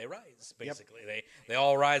Titans, they rise, basically. They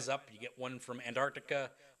all rise up. You get one from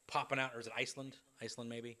Antarctica popping out, or is it Iceland? Iceland,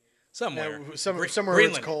 maybe? Somewhere. Somewhere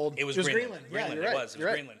Greenland. It's cold. It was Greenland. Greenland. Yeah, It was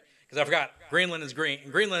Greenland. Because I forgot. Greenland is green.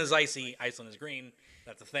 Greenland is icy. Iceland is green.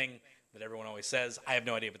 That's a thing that everyone always says. I have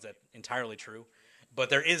no idea if it's entirely true.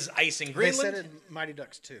 But there is ice in Greenland. They said it in Mighty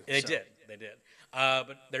Ducks, too. They did.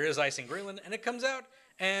 But there is ice in Greenland, and it comes out.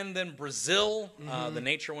 And then Brazil, the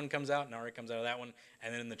nature one comes out. Nari comes out of that one.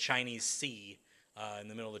 And then in the Chinese Sea, in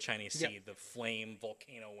the middle of the Chinese Sea, the flame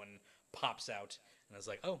volcano one pops out. And I was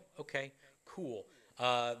like, oh, okay, cool.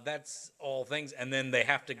 That's all things. And then they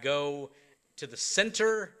have to go to the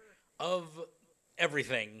center of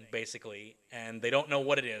everything, basically. And they don't know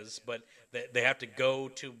what it is, but they have to go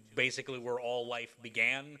to basically where all life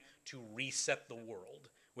began to reset the world,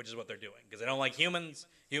 which is what they're doing. Because they don't like humans.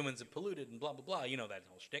 Humans have polluted and blah, blah, blah. You know that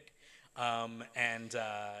whole shtick. So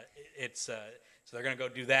they're going to go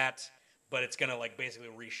do that, but it's going to like basically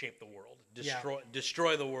reshape the world.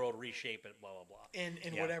 Destroy the world, reshape it, blah, blah, blah.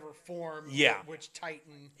 In whatever form which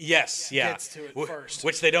Titan gets to it first.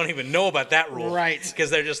 Which they don't even know about that rule. Right. Because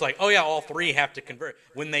they're just like, oh yeah, all three have to convert.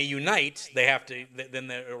 When they unite, they have to, then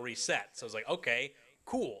they'll reset. So it's like, okay,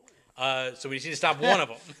 cool. So we just need to stop one of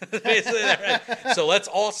them. Basically, right? So let's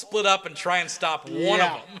all split up and try and stop one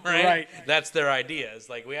of them. Right? That's their idea. It's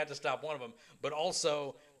like we have to stop one of them, but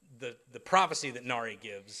also the prophecy that Nari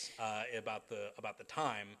gives about the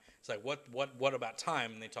time. It's like what about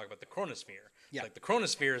time? And they talk about the chronosphere. Yeah. Like the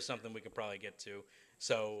chronosphere is something we could probably get to.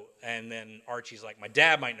 So and then Archie's like, my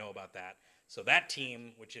dad might know about that. So that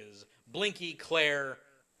team, which is Blinky, Claire,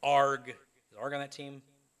 Arg. Is Arg on that team?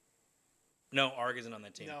 No, Arg isn't on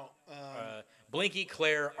that team. No. Blinky,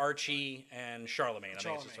 Claire, Archie, and Charlemagne. I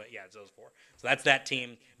think it's those four. So that's that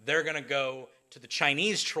team. They're going to go to the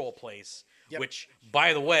Chinese troll place, which,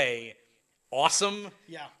 by the way, awesome.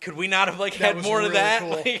 Yeah. Could we not have had more of that?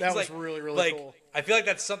 Cool. That was really cool. I feel like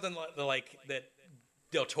that's something that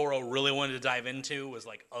Del Toro really wanted to dive into was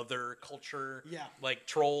other culture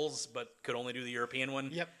trolls, but could only do the European one.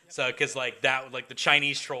 Yep. So because the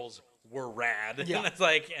Chinese trolls were rad. Yeah. And it's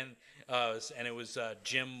and it was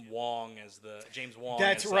James Wong as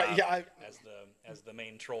That's right. Yeah. As the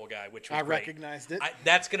main troll guy, which was great. Recognized it.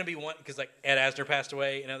 That's gonna be one because Ed Asner passed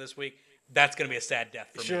away this week. That's gonna be a sad death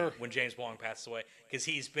for me when James Wong passes away because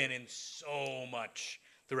he's been in so much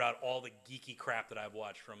throughout all the geeky crap that I've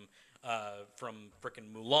watched from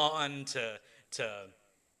frickin' Mulan to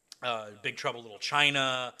Big Trouble in Little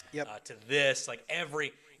China to this.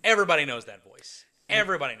 Everybody knows that voice.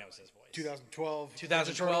 Everybody knows his voice. 2012.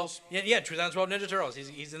 Ninja Turtles. Yeah, 2012 Ninja Turtles.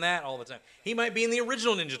 He's in that all the time. He might be in the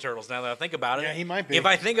original Ninja Turtles now that I think about it. Yeah, he might be. If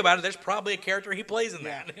I think about it, there's probably a character he plays in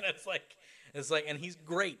that. And he's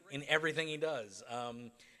great in everything he does.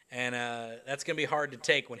 And that's gonna be hard to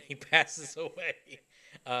take when he passes away.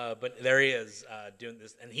 But there he is doing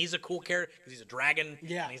this, and he's a cool character because he's a dragon.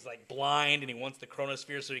 Yeah, and he's blind, and he wants the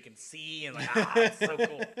chronosphere so he can see, and it's so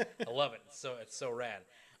cool. I love it. It's so rad.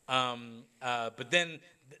 But then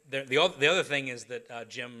the other thing is that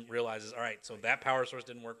Jim realizes, all right, so that power source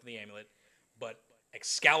didn't work for the amulet, but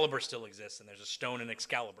Excalibur still exists, and there's a stone in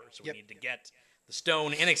Excalibur, so we need to get the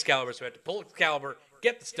stone in Excalibur. So we have to pull Excalibur,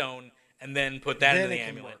 get the stone, and then put that into the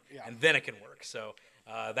amulet, and then it can work. So.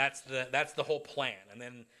 That's the whole plan, and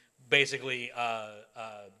then basically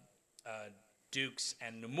Dukes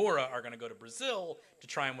and Nomura are going to go to Brazil to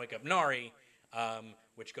try and wake up Nari,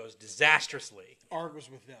 which goes disastrously. Arg was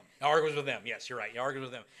with them. Arg was with them. Yes, you're right. Arg was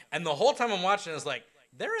with them. And the whole time I'm watching, it's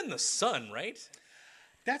they're in the sun, right?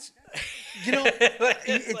 That's,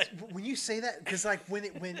 when you say that, because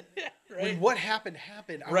when what happened, I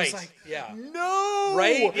was like, no,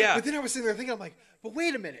 right, yeah. But then I was sitting there thinking, I'm like, but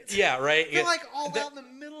wait a minute, yeah, right. They're all out in the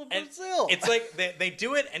middle of Brazil. It's they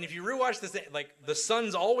do it, and if you rewatch this, the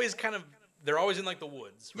sun's always they're always in the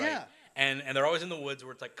woods, right? Yeah, and they're always in the woods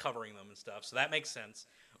where it's covering them and stuff, so that makes sense.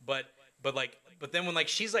 But then when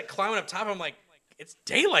she's climbing up top, I'm like. It's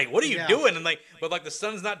daylight. What are you doing? And but the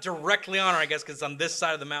sun's not directly on her, I guess, because it's on this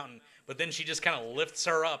side of the mountain. But then she just kind of lifts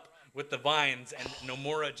her up with the vines, and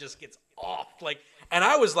Nomura just gets off. And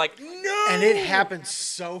I was like, no. And it happened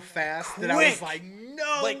so fast that I was like,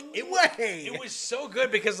 no way. It was so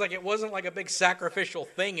good because it wasn't a big sacrificial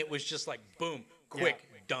thing. It was just boom, quick,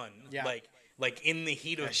 done. Yeah. In the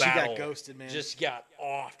heat of battle. She got ghosted, man. Just got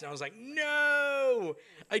offed. And I was like, no.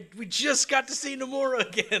 We just got to see Nomura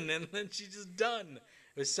again, and then she's just done.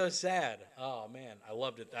 It was so sad. Oh, man. I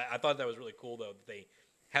loved it. I thought that was really cool, though, that they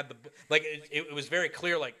had it was very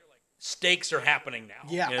clear, stakes are happening now.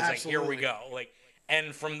 Yeah, and it's absolutely. Here we go.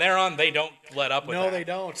 And from there on, they don't let up with that. No, they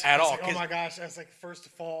don't. At all. Oh, my gosh. I was first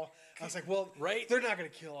of all, I was like, well, right? They're not going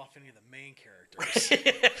to kill off any of the main characters.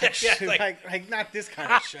 Not this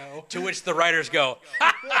kind of show. To which the writers go,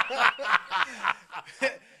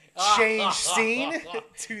 change scene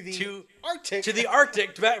to the Arctic. To the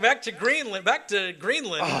Arctic, back to Greenland. When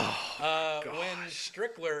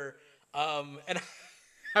Strickler, and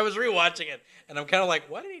I was rewatching it, and I'm kind of like,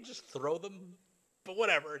 why did he just throw them? But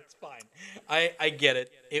whatever, it's fine. I get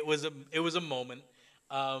it. It was a moment.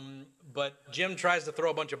 But Jim tries to throw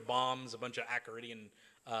a bunch of bombs, a bunch of Acaridian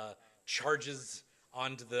charges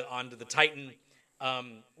onto the Titan,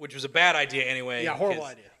 which was a bad idea anyway. Yeah, horrible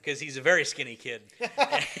idea. Because he's a very skinny kid,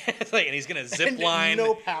 and he's gonna zip line.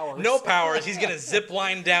 No powers. No powers. He's gonna zip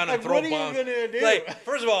line down and throw bombs. What are you gonna do?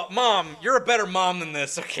 First of all, Mom, you're a better mom than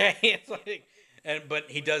this, okay? But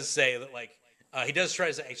he does say that he does try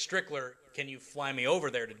to say, hey, Strickler, can you fly me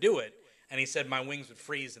over there to do it? And he said, my wings would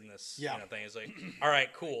freeze in this thing. He's like, all right,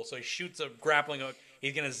 cool. So he shoots a grappling hook.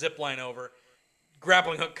 He's going to zip line over.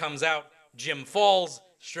 Grappling hook comes out. Jim falls.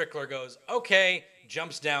 Strickler goes, okay,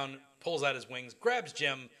 jumps down, pulls out his wings, grabs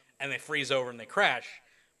Jim, and they freeze over and they crash.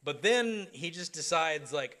 But then he just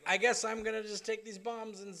decides, I guess I'm going to just take these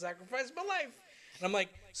bombs and sacrifice my life. And I'm like,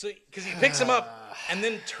 so, because he picks them up and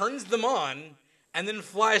then turns them on and then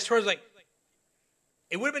flies towards like.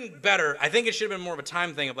 It would have been better. I think it should have been more of a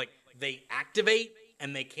time thing of like they activate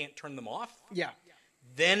and they can't turn them off. Yeah.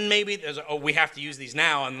 Then maybe there's we have to use these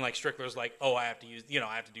now, and like Strickler's like, I have to use,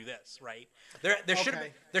 I have to do this, right? There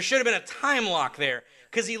should have been a time lock there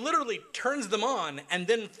because he literally turns them on and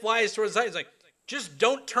then flies towards the Titan. He's like, just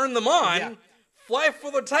don't turn them on. Yeah. Fly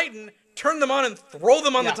for the Titan, turn them on, and throw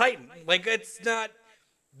them on the Titan. Like it's not.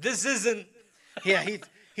 This isn't. Yeah,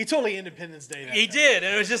 he totally Independence Day that. He did,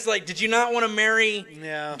 and it was just like, did you not want to marry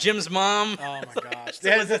Jim's mom? Oh my gosh,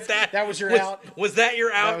 that was your out? Was that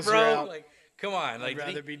your out, bro? Your out. Like, come on, like, I'd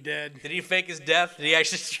rather be dead. Did he fake his death? Did he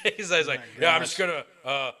actually shake his eyes like, I'm just gonna,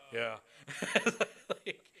 yeah.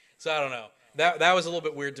 So I don't know. That was a little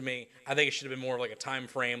bit weird to me. I think it should have been more like a time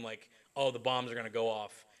frame, like, the bombs are gonna go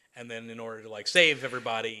off, and then in order to like save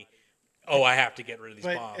everybody, I have to get rid of these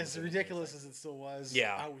bombs. As ridiculous as it still was,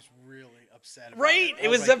 I was really upset about it. Right? It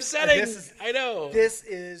was like, upsetting. I know. This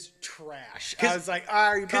is trash. I was like,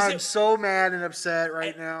 I'm so mad and upset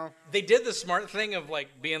right now. They did the smart thing of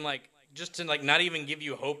like being like, just to like not even give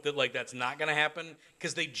you hope that like that's not gonna happen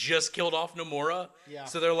because they just killed off Nomura. Yeah.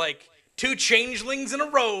 So they're like 2 changelings in a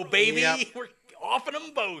row, baby. Yep. We're offing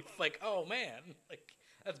them both. Like, oh man, like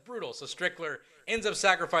that's brutal. So Strickler ends up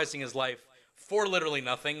sacrificing his life for literally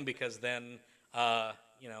nothing because then the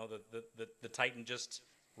Titan just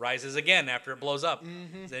rises again after it blows up.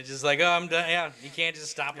 Mm-hmm. So it's just like, I'm done. Yeah, you can't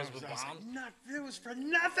just stop us with bombs. Like, it was for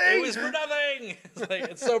nothing. It was for nothing.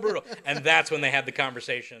 It's so brutal. And that's when they had the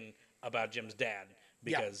conversation about Jim's dad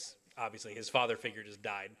because obviously his father figure just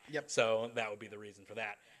died. Yep. So that would be the reason for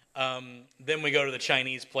that. Then we go to the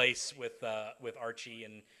Chinese place with Archie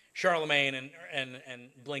and Charlemagne and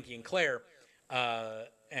Blinky and Claire.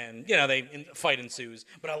 And fight ensues,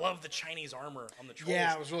 but I love the Chinese armor on the trolls.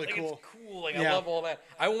 Yeah, it was really cool. It's cool. Like I love all that.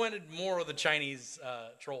 I wanted more of the Chinese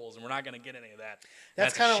trolls, and we're not going to get any of that.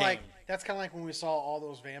 That's kind of like when we saw all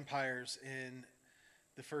those vampires in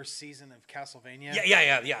the first season of Castlevania.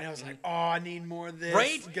 Yeah. And I was like, I need more of this.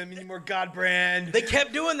 Right? I need more Godbrand. They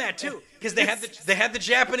kept doing that too, because they had the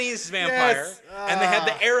Japanese vampire, and they had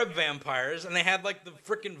the Arab vampires, and they had like the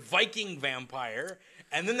freaking Viking vampire.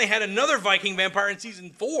 And then they had another Viking vampire in season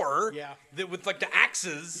 4 with like the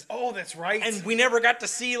axes. Oh, that's right. And we never got to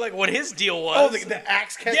see like what his deal was. Oh, the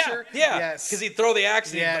axe catcher? Yeah. Yes. Because he'd throw the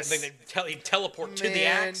axe and he'd teleport to the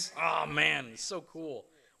axe. Oh, man. So cool.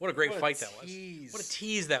 What a great fight that was. What a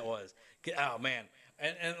tease that was. Oh, man.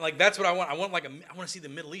 And like that's what I want. I want to see the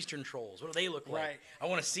Middle Eastern trolls. What do they look like? Right. I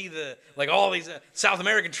want to see all these South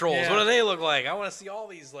American trolls. Yeah. What do they look like? I want to see all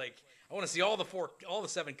these I want to see all the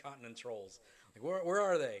 7 continent trolls. Like where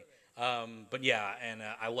are they? But yeah, and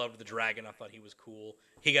I loved the dragon. I thought he was cool.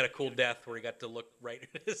 He got a cool death where he got to look right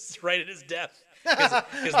at his death.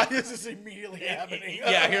 This is immediately happening.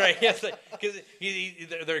 Yeah, you're right. Yes, because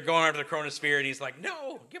they're going after the Chronosphere, and he's like,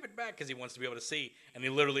 "No, give it back," because he wants to be able to see. And he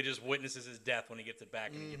literally just witnesses his death when he gets it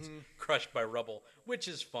back, and he gets crushed by rubble, which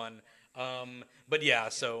is fun. But yeah,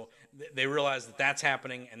 so they realize that that's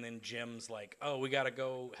happening, and then Jim's like, "Oh, we got to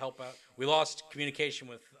go help out. We lost communication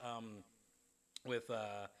with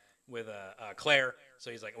Claire, so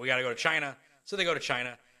he's like, we got to go to China. So they go to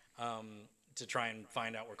China to try and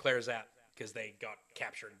find out where Claire's at because they got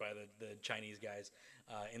captured by the Chinese guys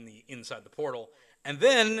inside the portal. And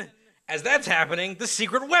then, as that's happening, the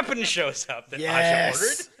secret weapon shows up that Asha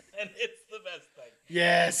ordered, and it's the best thing.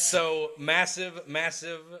 Yes. So massive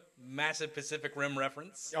Pacific Rim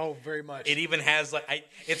reference. Oh, very much. It even has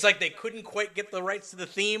it's like they couldn't quite get the rights to the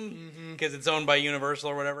theme because it's owned by Universal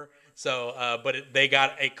or whatever. So, but they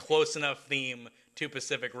got a close enough theme to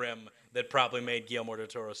Pacific Rim that probably made Guillermo del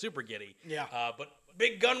Toro super giddy. Yeah. But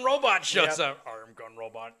Big Gun Robot shows up. Arm Gun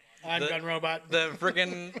Robot. Gun Robot. The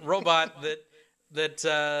freaking robot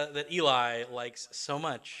that Eli likes so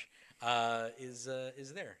much is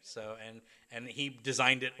there. So and he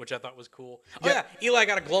designed it, which I thought was cool. Oh yeah, Eli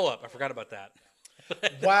got a glow up. I forgot about that.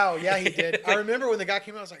 Wow, yeah, he did. I remember when the guy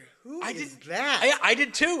came out, I was like, "Who is that?" I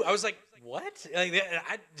did too. I was like, "What?"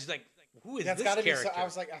 I just like, "Who is this character?" I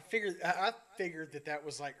was like, I figured that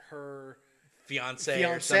was like her fiance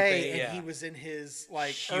or something. And he was in his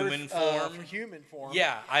like human form.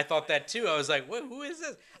 Yeah, I thought that too. I was like, who is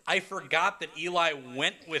this? I forgot that Eli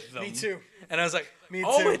went with them. Me too. And I was like, Me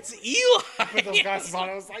too. It's Eli. With those glasses on,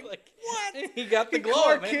 I was like, what? He got the glow,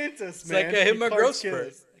 Clark man. Kent us, It's man. like hit my growth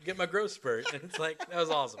spurt. Get my growth spurt. And it's like, that was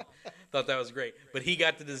awesome. Thought that was great. But he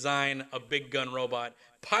got to design a big gun robot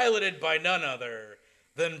piloted by none other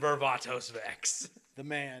than Barbatos Vex. The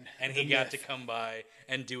man. And he got to come by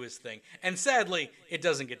and do his thing. And sadly, it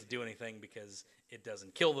doesn't get to do anything because It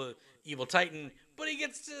doesn't kill the evil Titan, but he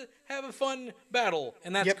gets to have a fun battle,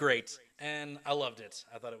 and that's great. And I loved it.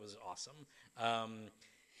 I thought it was awesome. And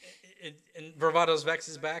Vervatos Vex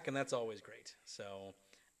is back, and that's always great. So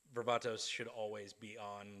Vervatos should always be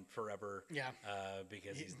on forever. Yeah.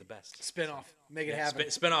 Because he's the best. Spin-off. Make it happen.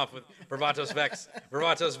 Spin-off with Vervatos Vex.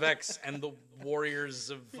 Vervatos Vex and the Warriors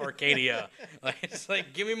of Arcadia. Like, it's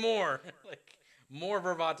like, give me more. Like, more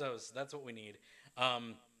Vervatos. That's what we need.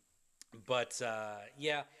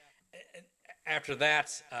 Yeah. After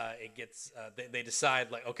that, it gets. They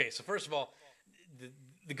decide, like, okay, so first of all,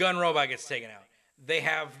 the gun robot gets taken out. They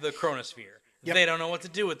have the chronosphere. Yep. They don't know what to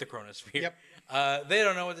do with the chronosphere. Yep. They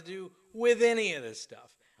don't know what to do with any of this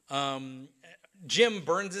stuff. Jim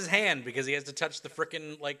burns his hand because he has to touch the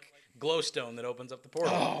frickin' like glowstone that opens up the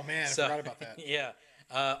portal. Oh man, I forgot about that. Yeah.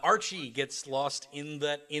 Archie gets lost in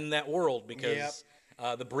that world because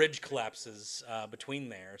the bridge collapses between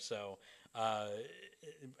there. So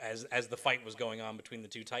as the fight was going on between the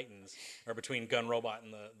two Titans, or between Gun Robot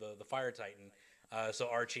and the Fire Titan. So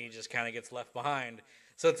Archie just kind of gets left behind.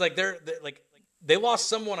 So it's like they're like they lost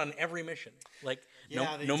someone on every mission. Like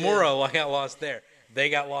Nomura got lost there. They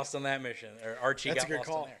got lost on that mission, or Archie got lost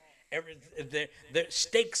on there. The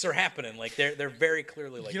stakes are happening. Like they're very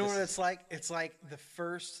clearly like. You know what it's like? It's like the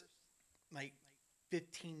first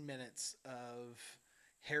 15 minutes of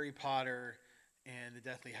Harry Potter and the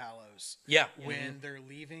Deathly Hallows. Yeah. When they're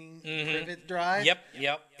leaving Privet Drive.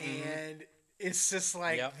 Yep. And it's just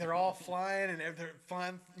like they're all flying and they're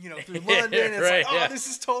flying, through London. It's like, this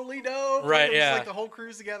is totally dope. Right, It's like the whole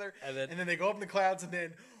crew's together. And then they go up in the clouds and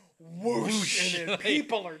then whoosh. And then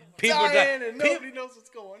people are dying and nobody knows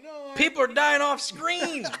what's going on. People are dying off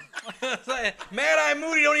screen. Like, Mad Eye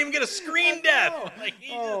Moody don't even get a screen death. Like,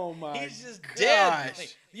 he's just dead.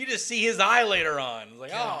 Like, you just see his eye later on. It's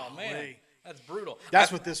like, oh, man. That's brutal.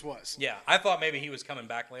 That's what this was. Yeah, I thought maybe he was coming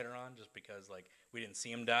back later on just because, like, we didn't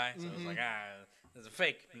see him die. So I was like, there's a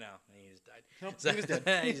fake. No, he just died. Nope, he was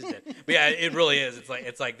dead. He's just dead. But yeah, it really is.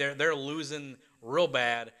 It's like they're losing real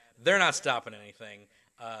bad. They're not stopping anything.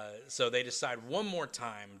 So they decide one more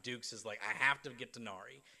time. Dukes is like, I have to get to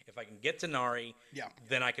Nari. If I can get to Nari,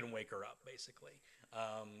 then I can wake her up, basically.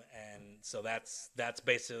 And so that's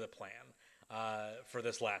basically the plan for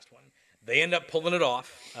this last one. They end up pulling it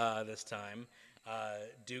off this time.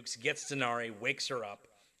 Dukes gets to Nari, wakes her up,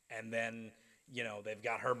 and then, they've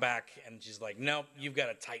got her back, and she's like, nope, you've got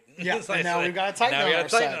a Titan. Yeah, and now we've got a Titan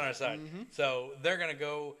on our side. Mm-hmm. So they're going to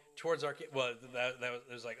go towards Arcadia. Well, that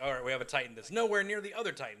was like, all right, we have a Titan that's nowhere near the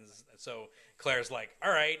other Titans. So Claire's like,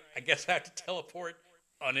 all right, I guess I have to teleport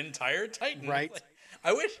an entire Titan. Right. Like,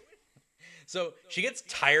 I wish. So she gets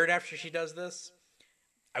tired after she does this.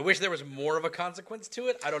 I wish there was more of a consequence to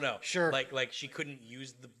it. I don't know. Sure. Like she couldn't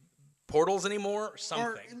use the portals anymore or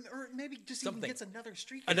something. Or maybe just even gets another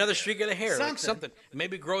streak. Another streak of the hair. Something.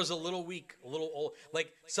 Maybe grows a little weak, a little old.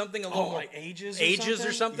 Like something a little more. Like ages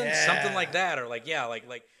or something? Yeah. Something like that. Or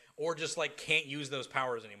or just like can't use those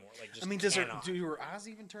powers anymore. Like just do her eyes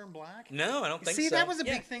even turn black? No, I don't think so. See, that was a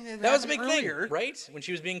big thing. That was a big thing, right? When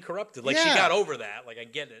she was being corrupted. Like she got over that. Like I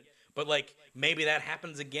get it. But like maybe that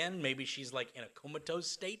happens again. Maybe she's like in a comatose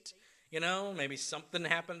state. Maybe something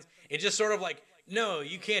happens. It's just sort of like, no,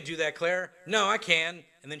 you can't do that, Claire. No, I can.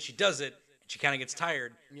 And then she does it. And she kind of gets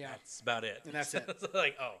tired. Yeah. That's about it. And that's it. It's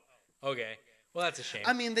like, oh, okay. Well, that's a shame.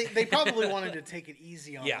 I mean, they probably wanted to take it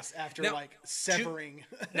easy on us after severing.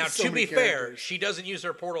 To be fair, she doesn't use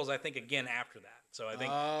her portals, I think, again after that. So I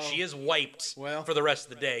think she is wiped for the rest of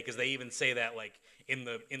the day, because they even say that like in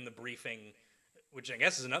the briefing, which I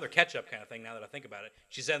guess is another catch-up kind of thing now that I think about it.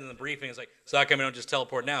 She said in the briefing, it's like, so how come you don't just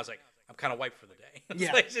teleport now? It's like, I'm kind of wiped for the day.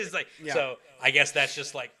 So I guess that's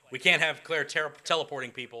just like, we can't have Claire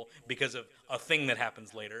teleporting people because of a thing that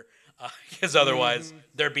happens later, because otherwise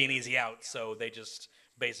they're being easy out. So they just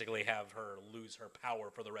basically have her lose her power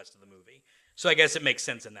for the rest of the movie. So I guess it makes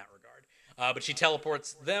sense in that regard. But she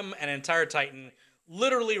teleports them and an entire Titan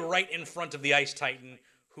literally right in front of the Ice Titan,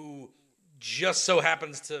 who just so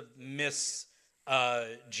happens to miss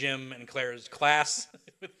Jim and Claire's class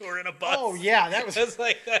who were in a bus. Oh yeah, that was. It's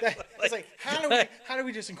like how do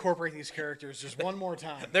we just incorporate these characters just one more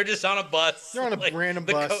time? They're just on a bus. They're on a random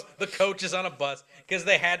bus. The coach is on a bus because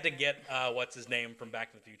they had to get what's his name from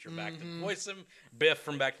Back to the Future back to voice him. Biff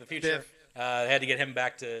from Back to the Future. They had to get him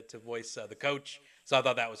back to voice the coach. So I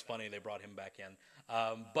thought that was funny. They brought him back in.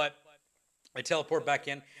 But they teleport back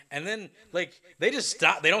in, and then like they just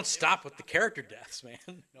stop. They don't stop with the character deaths, man.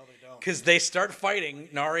 No, they don't. Because they start fighting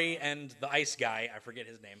Nari and the ice guy. I forget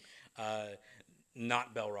his name.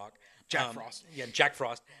 Not Belrock. Jack Frost. Yeah, Jack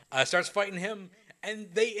Frost starts fighting him, and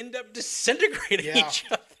they end up disintegrating each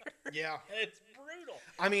other. Yeah, It's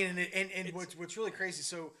I mean, and what's really crazy,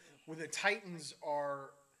 so when the Titans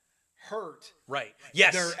are hurt, right?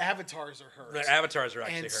 Yes, their avatars are hurt. Their avatars are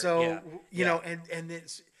actually hurt. And so you know, and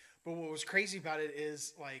it's. But what was crazy about it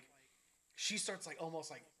is like she starts like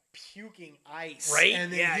almost like puking ice, right?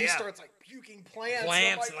 And then he starts like puking plants.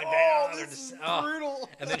 And like, oh, this is brutal.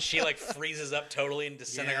 And then she like freezes up totally and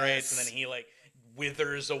disintegrates, and then he like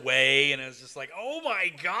withers away, and it's just like, oh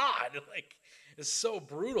my god, like it's so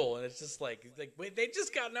brutal, and it's just like wait, they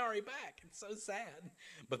just got Nari back. It's so sad.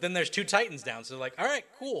 But then there's 2 Titans down, so they're like, all right,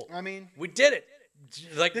 cool. I mean, we did it.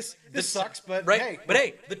 Like this sucks, but right. But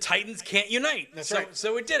hey, the Titans can't unite. That's right.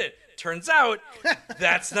 So we did it. Turns out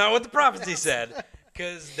that's not what the prophecy said,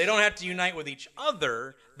 because they don't have to unite with each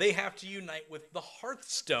other. They have to unite with the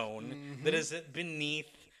Hearthstone that is beneath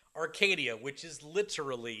Arcadia, which is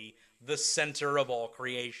literally the center of all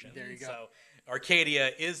creation. There you go. So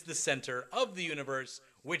Arcadia is the center of the universe,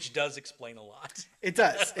 which does explain a lot. It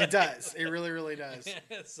does. It does. It really, really does.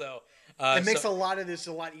 So it makes a lot of this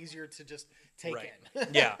a lot easier to just take in.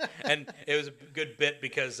 Yeah, and it was a good bit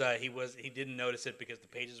because he didn't notice it because the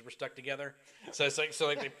pages were stuck together. So it's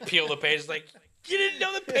like they peel the pages like, you didn't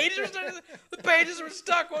know the pages were stuck. The pages were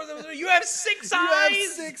stuck. You have 6 eyes. You have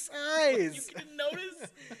 6 eyes. You didn't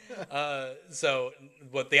notice. So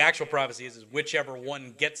what the actual prophecy is whichever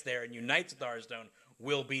one gets there and unites with the Hearthstone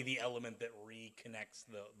will be the element that reconnects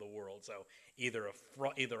the world. So either a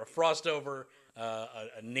frost over,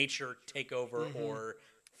 a nature takeover, or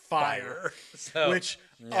fire. So, which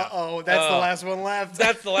that's the last one left.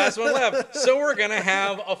 That's the last one left. So we're gonna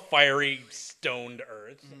have a fiery stoned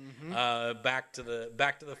Earth, back to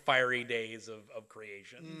the fiery days of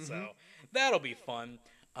creation. So that'll be fun.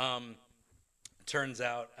 Turns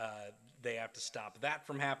out they have to stop that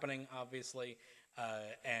from happening, obviously.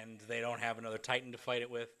 And they don't have another Titan to fight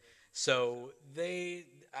it with, so I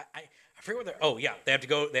forget what they're. Oh yeah, they have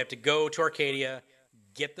to go to Arcadia,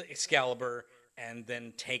 get the Excalibur, and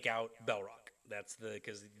then take out Belrock. That's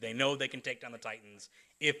because they know they can take down the Titans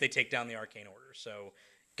if they take down the Arcane Order. So,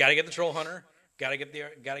 gotta get the Troll Hunter, gotta get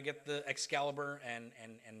the Excalibur, and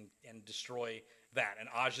destroy that. And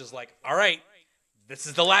Aja's like, all right. This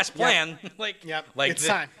is the last plan. It's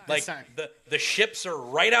time. It's time. The ships are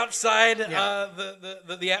right outside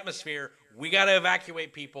the atmosphere. We got to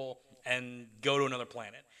evacuate people and go to another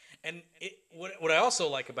planet. And what I also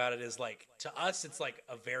like about it is like to us it's like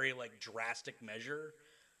a very like drastic measure,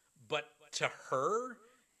 but to her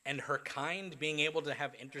and her kind being able to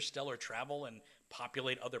have interstellar travel and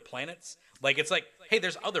populate other planets, like it's like, hey,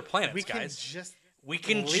 there's other planets, guys. We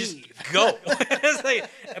can just go.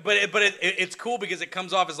 It's cool because it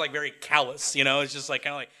comes off as like very callous, you know. It's just like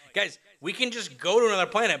kind of like, guys, we can just go to another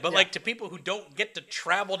planet. But like to people who don't get to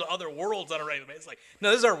travel to other worlds on a regular basis, it's like,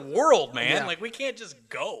 no, this is our world, man. Yeah. Like we can't just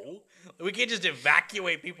go. We can't just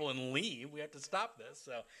evacuate people and leave. We have to stop this.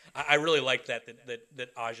 So I really like that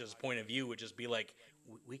Aja's point of view would just be like,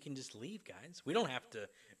 we can just leave, guys. We don't have to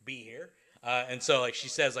be here. And so like she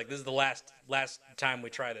says, like this is the last time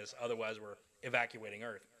we try this. Otherwise, we're evacuating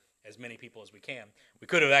Earth, as many people as we can. We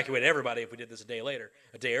could evacuate everybody if we did this a day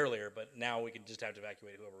earlier, but now we can just have to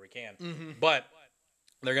evacuate whoever we can. But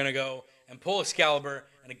they're gonna go and pull Excalibur,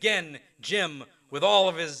 and again, Jim, with all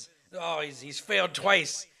of his, he's failed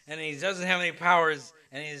twice, and he doesn't have any powers,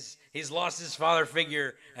 and he's lost his father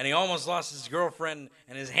figure, and he almost lost his girlfriend,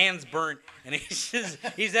 and his hand's burnt, and he's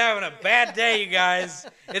having a bad day, you guys.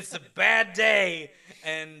 It's a bad day,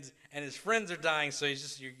 and his friends are dying, so he's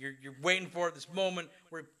just you're waiting for this moment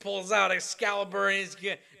where he pulls out Excalibur and he's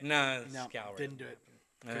Excalibur didn't do it.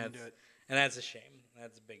 Couldn't do it, and that's a shame.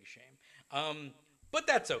 That's a big shame. But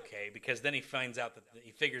that's okay because then he figures out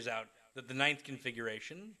that the 9th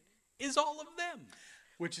configuration is all of them,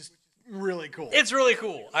 which is really cool. It's really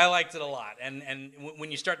cool. I liked it a lot, and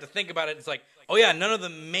when you start to think about it, it's like, oh yeah, none of the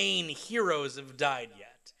main heroes have died yet.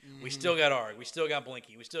 We still got Arg, we still got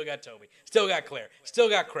Blinky, we still got Toby, still got Claire, still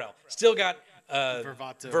got Krell, still got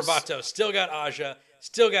Vervatos, still got Aja,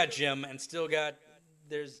 still got Jim, and still got,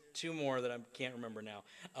 there's 2 more that I can't remember now,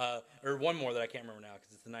 or 1 more that I can't remember now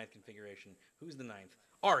because it's the 9th configuration. Who's the 9th?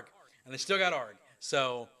 Arg, and they still got Arg.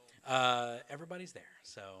 So everybody's there.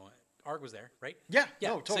 So Arg was there, right? Yeah.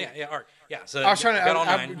 No, totally. So, Arg. Yeah. So I was trying to. Got all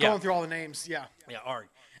 9. I'm going through all the names. Yeah. Yeah, Arg.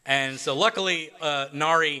 And so luckily,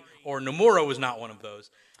 Nari or Nomura was not one of those.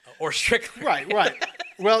 Or Strickland. Right.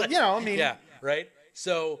 Well, I mean. Yeah, right?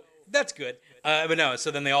 So that's good. But no,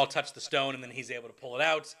 so then they all touch the stone, and then he's able to pull it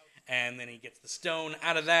out, and then he gets the stone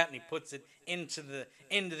out of that, and he puts it into the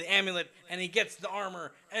amulet, and he gets the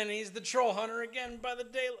armor, and he's the troll hunter again by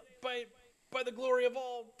the glory of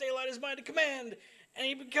all. Daylight is mine to command. and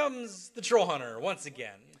he becomes the Troll Hunter once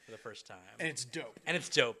again for the first time. And it's dope.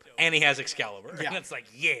 And he has Excalibur. Yeah. And it's like,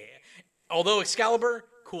 yeah. Although Excalibur,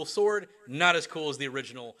 cool sword, not as cool as the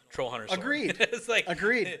original Troll Hunter sword. Agreed. It's like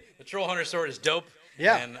Agreed. The Troll Hunter sword is dope.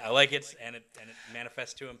 Yeah. And I like it, and it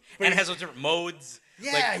manifests to him. And it has those different modes.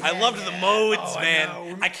 Yeah, I loved the modes, man. I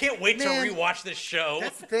know. I can't wait to Man, rewatch this show.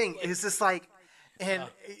 That's the thing. It's just like, and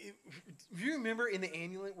do you remember in the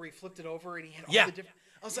amulet where he flipped it over and he had all the different.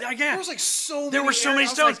 I was like, there was like so many. There were so many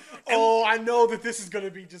stones. Like, I know that this is going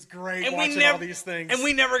to be just great watching all these things. And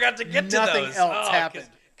we never got to get to those. Nothing else happened.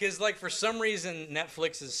 Because, like, for some reason,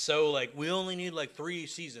 Netflix is so, like, we only need, like, 3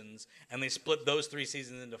 seasons, and they split those 3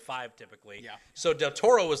 seasons into 5, typically. Yeah. So Del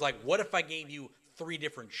Toro was like, what if I gave you 3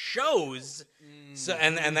 different shows? So,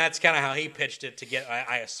 and that's kind of how he pitched it to get,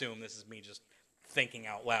 I assume, this is me just thinking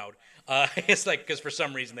out loud. It's like, because for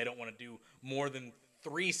some reason, they don't want to do more than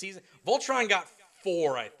 3 seasons. Voltron got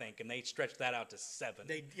 4, I think, and they stretched that out to 7.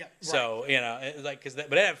 So, you know, like,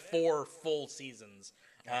 but it had 4 full seasons.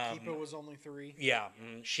 Kipa was only 3. Yeah,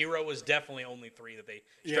 She-Ra was definitely only 3 that they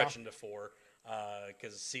stretched into 4,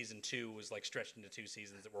 because season 2 was like stretched into 2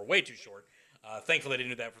 seasons that were way too short. Thankfully, they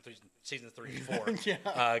didn't do that for seasons 3 and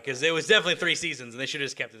 4, because it was definitely 3 seasons, and they should have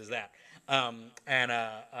just kept it as that.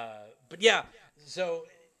 But yeah, so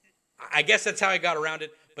I guess that's how I got around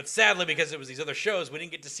it. But sadly, because it was these other shows, we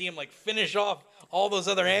didn't get to see him like finish off all those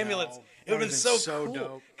other amulets. It would have been so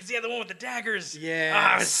cool because he had the one with the daggers.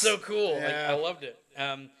 Yeah, it was so cool. Yeah. Like, I loved it.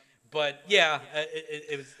 But yeah,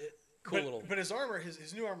 it was cool little. But his armor,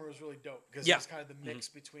 his new armor was really dope because it was kind of the mix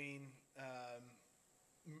between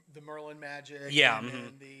the Merlin magic,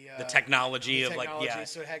 and the technology of like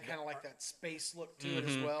so it had kind of like that space look to it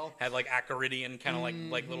as well. Had like Acaridian kind of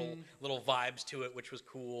like little vibes to it, which was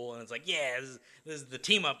cool. And it's like, this is the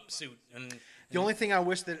team up suit. And the only thing I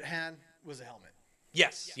wish that it had was a helmet.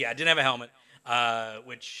 Yes, it didn't have a helmet,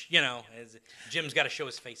 which Jim's got to show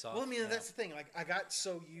his face off. Well, I mean that's the thing. Like I got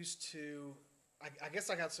so used to, I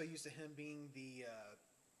guess I got so used to him being the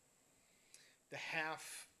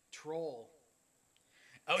half troll.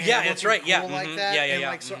 Oh yeah, that's right. Cool like that. Yeah.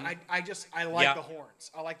 Like, so I like the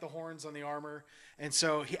horns. I like the horns on the armor, and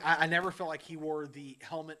so I never felt like he wore the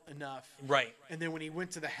helmet enough. Right. And then when he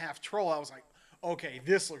went to the half troll, I was like, okay,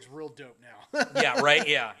 this looks real dope now. Yeah. Right.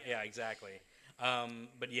 Yeah. Exactly.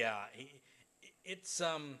 But yeah, it's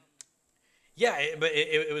but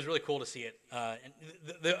it was really cool to see it. And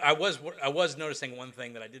I was noticing one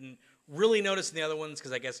thing that I didn't really notice in the other ones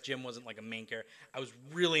because I guess Jim wasn't like a main character. I was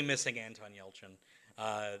really missing Anton Yelchin.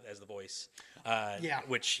 As the voice,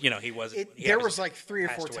 which he wasn't. There was like 3 or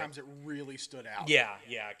 4 times it really stood out. Yeah,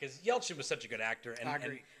 because Yelchin was such a good actor,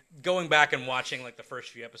 and going back and watching like the first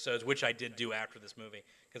few episodes, which I did do after this movie,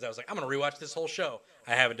 because I was like, I'm gonna rewatch this whole show.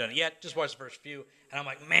 I haven't done it yet. Just watched the first few, and I'm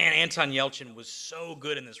like, man, Anton Yelchin was so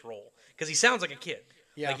good in this role because he sounds like a kid.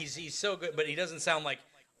 Yeah, like he's so good, but he doesn't sound like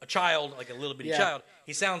a child, like a little bitty child.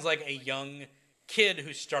 He sounds like a young kid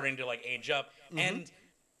who's starting to like age up, and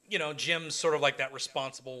Jim's sort of like that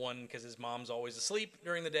responsible one because his mom's always asleep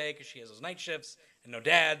during the day because she has those night shifts and no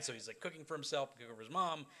dad, so he's like cooking for himself, cooking for his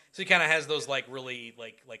mom. So he kind of has those like really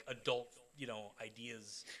like adult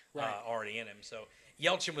ideas already in him. So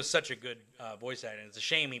Yelchin was such a good voice actor, and it's a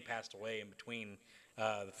shame he passed away in between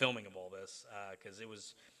the filming of all this because it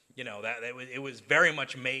was it was very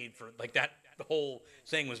much made for like that. The whole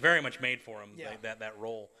thing was very much made for him. Like, that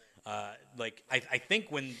role. I think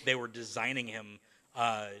when they were designing him.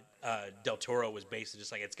 Del Toro was basically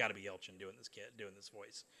just like it's got to be Yelchin doing this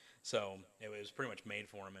voice, so it was pretty much made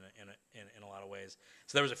for him in a lot of ways.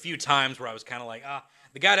 So there was a few times where I was kind of like,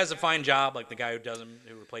 the guy does a fine job, like the guy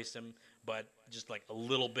who replaced him, but just like a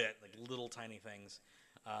little bit, like little tiny things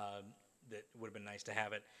that would have been nice to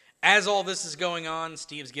have it. As all this is going on,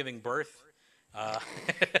 Steve's giving birth,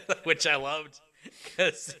 which I loved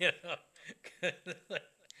because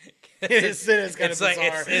It's kind of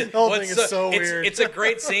bizarre. The whole thing is so weird. It's a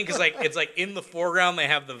great scene because it's like in the foreground they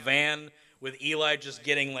have the van with Eli just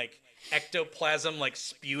getting like ectoplasm like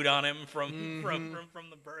spewed on him from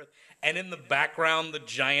the birth, and in the background the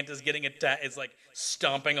giant is getting attacked. It's like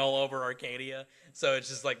stomping all over Arcadia. So it's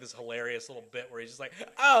just like this hilarious little bit where he's just like,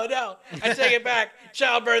 "Oh no, I take it back.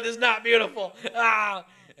 Childbirth is not beautiful." And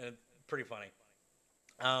it's pretty funny.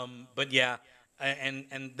 But yeah.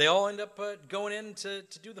 And they all end up going in to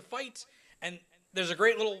do the fight. And there's a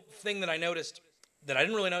great little thing that I noticed that I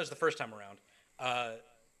didn't really notice the first time around.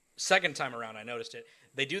 Second time around, I noticed it.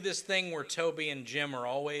 They do this thing where Toby and Jim are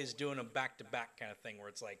always doing a back-to-back kind of thing where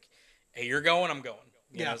it's like, hey, you're going, I'm going.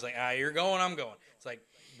 You know, it's like, you're going, I'm going. It's like,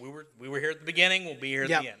 we were here at the beginning, we'll be here at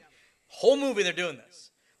the end. Whole movie they're doing this.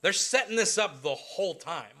 They're setting this up the whole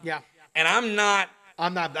time. Yeah. And I'm not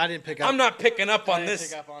I'm not. I didn't pick up. I'm not picking up on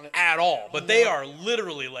this at all. But they are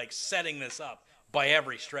literally like setting this up by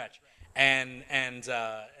every stretch, and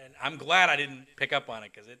I'm glad I didn't pick up on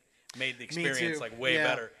it because it made the experience like way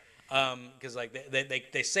better. Because like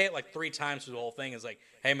they say it like 3 times through the whole thing. Is like,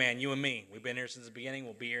 hey man, you and me, we've been here since the beginning.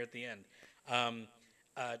 We'll be here at the end.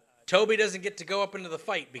 Toby doesn't get to go up into the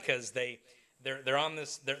fight because they're on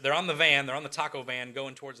the van, they're on the taco van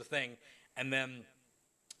going towards the thing, and then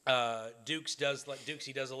Dukes does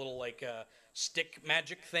a little like stick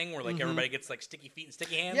magic thing where like everybody gets like sticky feet and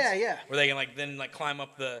sticky hands. Yeah. Where they can like then like climb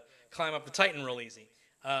up the Titan real easy,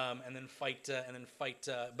 and then fight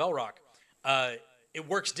Belrock. It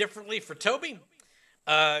works differently for Toby.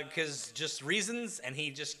 Because just reasons, and he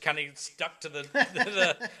just kind of stuck to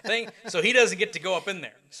the thing, so he doesn't get to go up in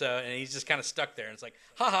there. So, and he's just kind of stuck there. And it's like,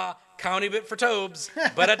 haha, comedy bit for Tobes.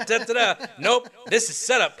 But nope, this is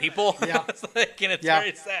setup, people. Yeah, it's like, and it's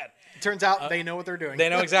very sad. It turns out they know what they're doing. They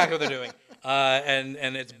know exactly what they're doing.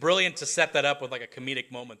 And it's brilliant to set that up with like a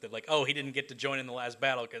comedic moment that like, oh, he didn't get to join in the last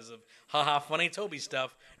battle because of haha funny Toby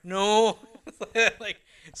stuff. No, like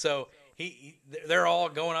so. They're all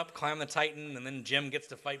going up, climb the Titan, and then Jim gets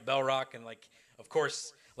to fight Belrock, and like, of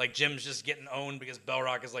course, like Jim's just getting owned because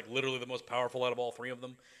Belrock is like literally the most powerful out of all 3 of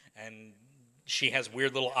them, and she has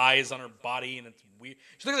weird little eyes on her body, and it's weird.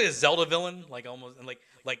 She looks like a Zelda villain, like almost, and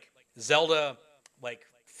like Zelda, like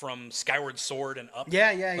from Skyward Sword and up.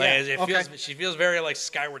 Yeah. She feels very like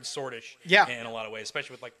Skyward Swordish. Yeah. In a lot of ways,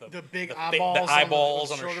 especially with like the big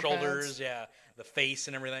eyeballs on her shoulders. Pads. Yeah, the face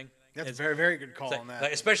and everything. That's a very, very good call on that.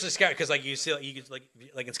 Like, especially Skyward, because like you see,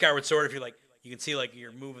 like in Skyward Sword, if you're like, you can see like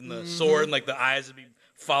you're moving the sword, and like the eyes would be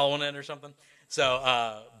following it or something.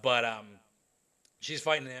 So, she's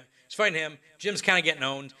fighting him. Jim's kind of getting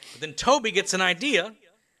owned, but then Toby gets an idea.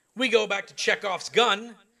 We go back to Chekhov's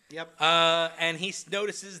gun. Yep. And he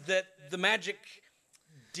notices that the magic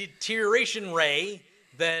deterioration ray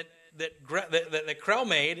that Krell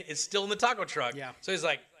made is still in the taco truck. Yeah. So he's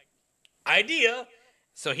like, idea.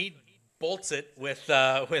 So he bolts it with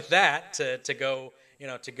that to go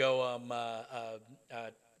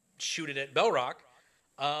shoot it at Belrock,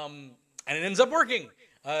 and it ends up working.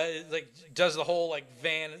 Like does the whole like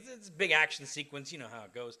van. It's a big action sequence. You know how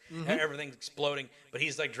it goes. Everything's exploding, but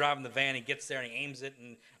he's like driving the van. He gets there and he aims it,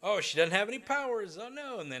 and oh, she doesn't have any powers. Oh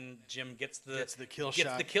no! And then Jim gets the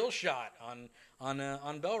kill shot on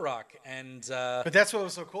Belrock, and but that's what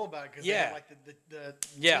was so cool about it because like the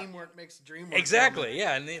teamwork makes the dream work. Exactly,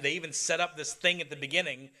 yeah, and they even set up this thing at the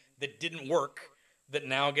beginning that didn't work that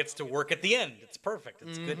now gets to work at the end. It's perfect.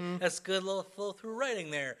 It's good. That's good little flow through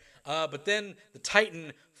writing there. But then the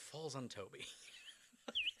Titan falls on Toby.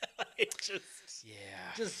 It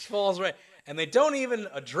just falls right, and they don't even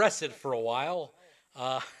address it for a while.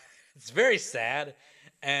 It's very sad,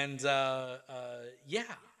 and it's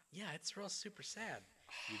real super sad,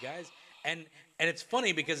 you guys. And it's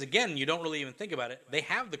funny because again, you don't really even think about it. They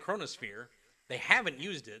have the chronosphere. They haven't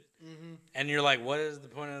used it, and you're like, what is the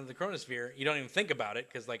point of the chronosphere? You don't even think about it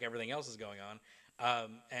because like everything else is going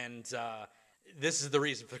on, this is the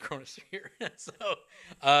reason for the chronosphere. So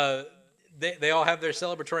they all have their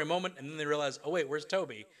celebratory moment, and then they realize, oh wait, where's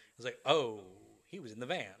Toby? It's like, oh, he was in the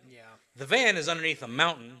van. Yeah, the van is underneath a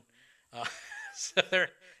mountain, so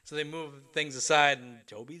they move things aside, and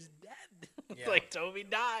Toby's dead. It's like Toby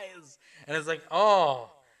dies, and it's like, oh,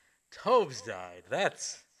 Tobes died.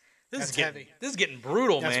 That's heavy. This is getting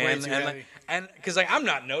brutal, that's man. Way too heavy. And because like I'm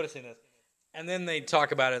not noticing this, and then they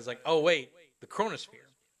talk about it as like, oh wait, the chronosphere,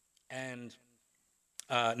 and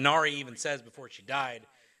Nari even says before she died,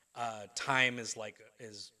 time is like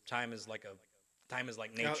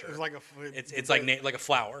nature. It's like a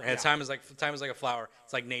flower. And time is like a flower.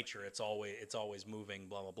 It's like nature. It's always moving.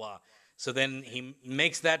 Blah blah blah. So then he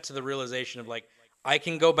makes that to the realization of like, I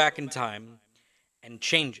can go back in time and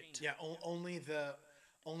change it. Yeah, only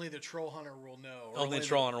the troll hunter will know. Only the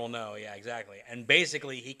troll hunter will know. Yeah, exactly. And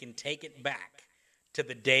basically, he can take it back to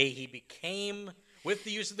the day he became, with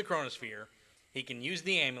the use of the chronosphere, he can use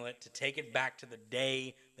the amulet to take it back to the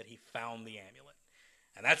day that he found the amulet.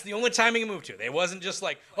 And that's the only time he can move to. It wasn't just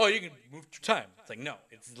like, oh, you can move through time. It's like, no.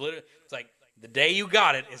 It's literally, it's like the day you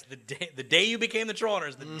got it is the day you became the troll hunter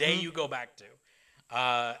is the day you go back to.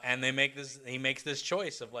 And he makes this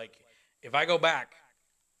choice of like, if I go back,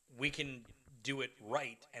 we can do it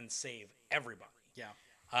right and save everybody. Yeah.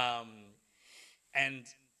 And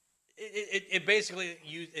it basically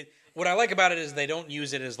what I like about it is they don't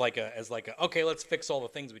use it as like a okay, let's fix all the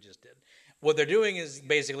things we just did. What they're doing is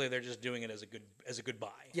basically they're just doing it as a goodbye.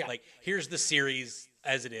 Yeah. Like here's the series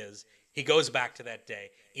as it is. He goes back to that day.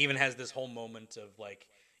 Even has this whole moment of like,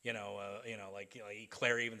 like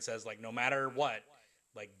Claire even says like, no matter what,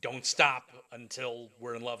 like don't stop until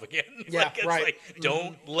we're in love again. Yeah, like, it's right. Like,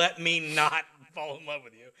 don't let me not fall in love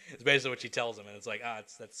with you. It's basically what she tells him, and it's like,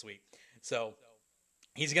 that's sweet. So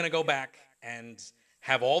he's gonna go back and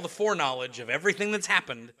have all the foreknowledge of everything that's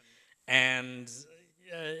happened, and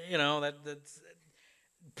that's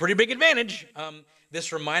pretty big advantage.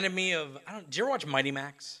 This reminded me of did you ever watch Mighty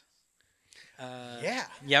Max? Yeah.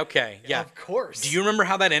 Yeah. Okay. Yeah. Of course. Do you remember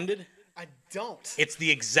how that ended? I don't. It's the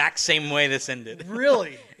exact same way this ended.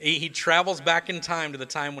 Really? He travels back in time to the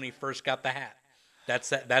time when he first got the hat.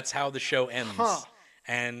 That's how the show ends. Huh.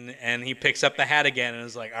 And he picks up the hat again and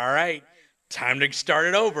is like, all right, time to start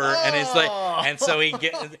it over. And it's like, and so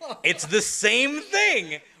it's the same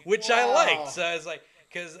thing, which I liked. So I was like,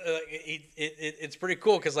 because it's pretty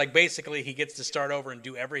cool because like basically he gets to start over and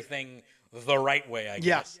do everything the right way, I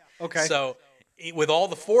guess. Yeah. Okay. So with all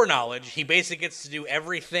the foreknowledge, he basically gets to do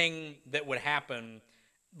everything that would happen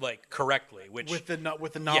like correctly, which with the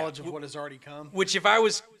knowledge of what has already come. Which if I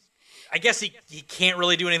was, I guess he can't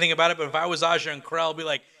really do anything about it. But if I was Aja and Krell, I'd be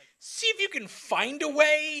like, see if you can find a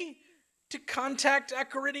way to contact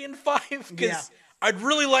Acaridian 5 because I'd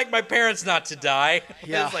really like my parents not to die.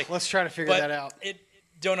 Yeah, like, let's try to figure that out.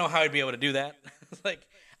 Don't know how I'd be able to do that. Like,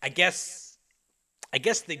 I guess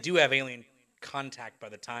they do have alien contact by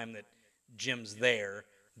the time that Jim's there.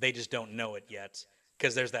 They just don't know it yet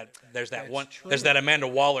because there's that Amanda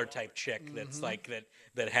Waller type chick that's like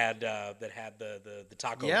that had the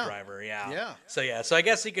taco driver. Yeah. So I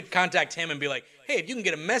guess he could contact him and be like, hey, if you can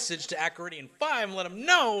get a message to Acaridian 5 and let them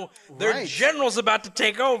know their general's about to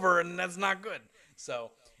take over and that's not good.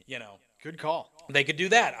 So, Good call. They could do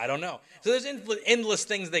that. I don't know. So there's endless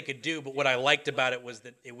things they could do, but what I liked about it was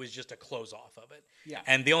that it was just a close off of it. Yeah.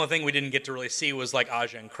 And the only thing we didn't get to really see was like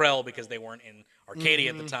Aja and Krell because they weren't in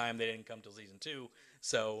Arcadia at the time. They didn't come till season 2.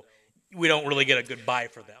 So we don't really get a goodbye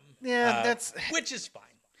for them. Yeah, which is fine.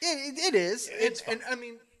 It is. It's fine. And I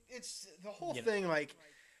mean, it's the whole thing. Like,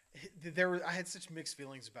 I had such mixed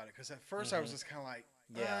feelings about it because at first I was just kind of like,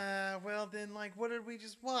 well, then, like, what did we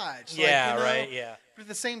just watch? Yeah, like, right, yeah. But at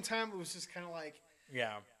the same time, it was just kind of like,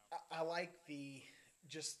 yeah. I like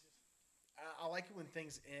I like it when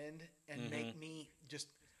things end and make me just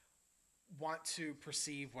want to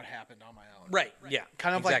perceive what happened on my own. Right, yeah.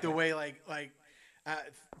 Kind of like the way, like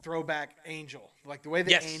throwback Angel, like the way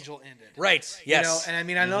the Angel ended. Right. Yes. And I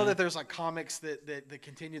mean, I know that there's like comics that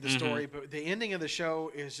continue the story, but the ending of the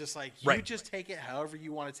show is just like you just take it however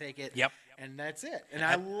you want to take it. Yep. And that's it. And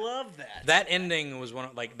I love that. That ending was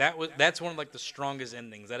that's one of like the strongest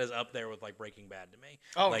endings. That is up there with like Breaking Bad to me.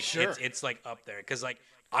 Oh, like, sure. It's like up there because like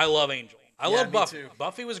I love Angel. I love Buffy. Too.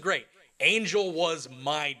 Buffy was great. Angel was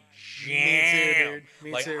my jam. Me too,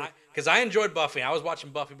 dude. Me too. Because I enjoyed Buffy. I was watching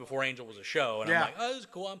Buffy before Angel was a show, and I'm Yeah. like, oh, this is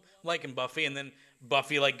cool. I'm liking Buffy. And then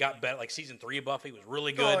Buffy like got better. Like season 3 of Buffy was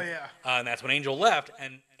really good. Oh, yeah. And that's when Angel left.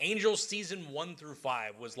 And Angel season 1 through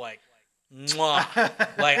 5 was like, mwah.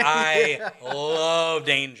 Like I loved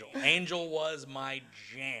Angel. Angel was my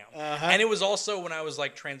jam. And it was also when I was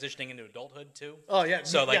like transitioning into adulthood too. Oh yeah.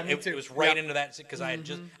 So like me it too. was right into that because I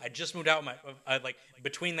just moved out like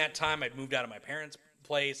between that time I'd moved out of my parents'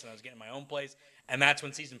 place and I was getting my own place. And that's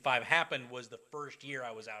when season 5 happened. Was the first year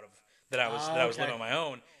I was out of that I was living on my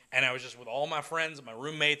own, and I was just with all my friends and my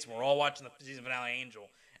roommates, and we're all watching the season finale Angel,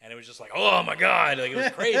 and it was just like, oh my god, like it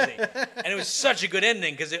was crazy, and it was such a good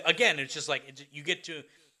ending because again, it's just like you get to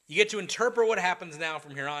interpret what happens now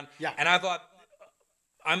from here on. Yeah. And I thought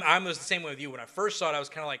I'm the same way with you. When I first saw it, I was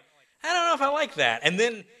kind of like, I don't know if I like that, and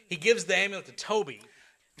then he gives the amulet to Toby.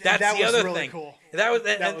 That's that the was other really thing. Cool.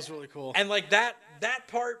 That was really cool. And like that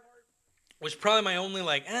part was probably my only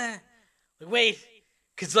like wait,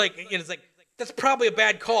 because like it's like that's probably a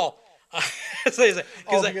bad call. Because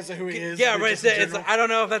of who he is. Yeah, right. It's like, I don't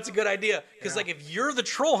know if that's a good idea because like if you're the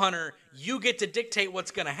troll hunter, you get to dictate what's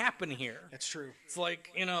going to happen here. That's true. It's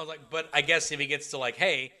like but I guess if he gets to like,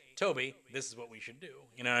 hey, Toby, this is what we should do.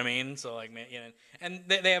 You know what I mean? So like, man, and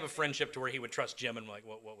they have a friendship to where he would trust Jim and like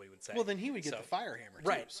what we would say. Well, then he would get the fire hammer too.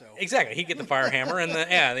 Right. So exactly, he'd get the fire hammer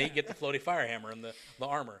and he'd get the floaty fire hammer and the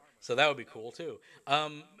armor. So that would be cool too.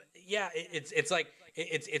 It's like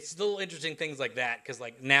it's still interesting things like that because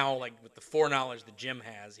like now like with the foreknowledge that Jim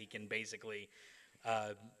has, he can basically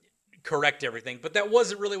correct everything. But that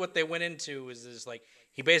wasn't really what they went into. Is just like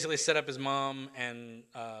he basically set up his mom and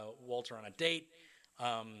Walter on a date,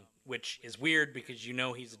 which is weird because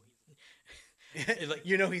he's like,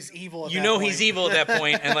 he's evil. He's evil at that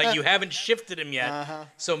point, and like you haven't shifted him yet.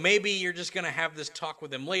 So maybe you're just gonna have this talk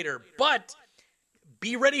with him later, but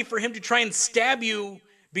be ready for him to try and stab you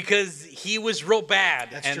because he was real bad.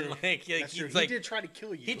 That's true. Like, That's true. He did try to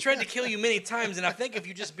kill you. He tried to kill you many times, and I think if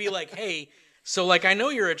you just be like, hey, So like I know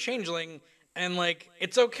you're a changeling, and like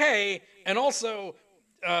it's okay, and also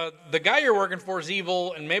the guy you're working for is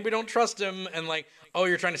evil, and maybe don't trust him, and like, oh,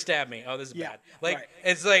 you're trying to stab me. Oh, this is bad. Like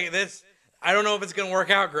it's like this. I don't know if it's gonna work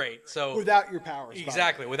out great. So without your powers,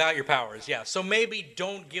 exactly, without your powers, yeah. So maybe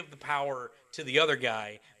don't give the power to the other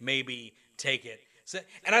guy. Maybe take it. So,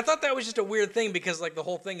 and I thought that was just a weird thing because like the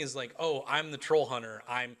whole thing is like, oh, I'm the troll hunter.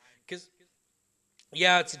 Because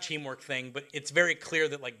yeah, it's a teamwork thing, but it's very clear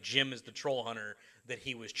that like Jim is the troll hunter, that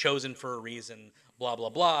he was chosen for a reason, blah blah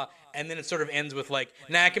blah, and then it sort of ends with like,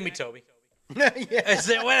 nah, it can be Toby. I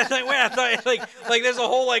thought like there's a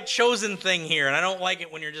whole like chosen thing here, and I don't like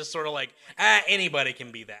it when you're just sort of like, anybody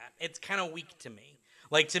can be that. It's kind of weak to me.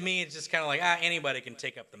 Like to me, it's just kind of like, anybody can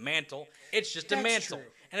take up the mantle. It's just a mantle,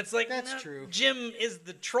 and it's like that's true. Jim is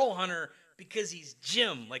the troll hunter because he's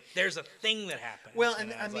Jim. Like there's a thing that happens. Well,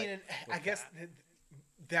 and I mean, I guess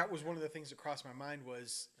that was one of the things that crossed my mind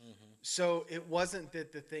was, so it wasn't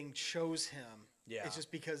that the thing chose him. Yeah. It's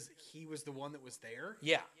just because he was the one that was there.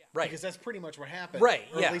 Yeah. Right. Because that's pretty much what happened. Right.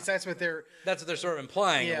 Or at least that's what they're sort of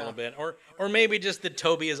implying a little bit. Or maybe just that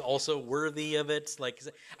Toby is also worthy of it. Like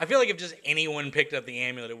I feel like if just anyone picked up the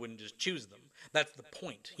amulet, it wouldn't just choose them. That's the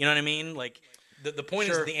point. You know what I mean? Like the point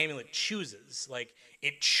is that the amulet chooses. Like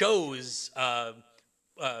it chose the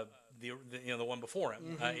one before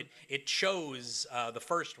him. It chose the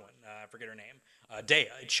first one. I forget her name. Dea.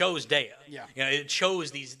 It chose Dea. Yeah. You know, it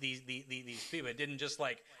chose these people. It didn't just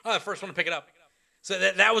like, the first one to pick it up. So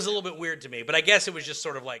that was a little bit weird to me. But I guess it was just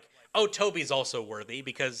sort of like, oh, Toby's also worthy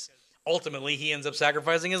because ultimately he ends up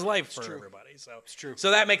sacrificing his life for everybody. So it's true.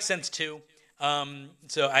 So that makes sense too.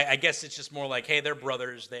 So I guess it's just more like, hey, they're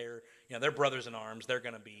brothers. They're brothers in arms. They're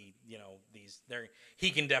gonna be, he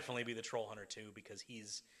can definitely be the troll hunter too because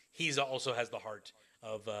he's also has the heart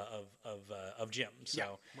of Jim.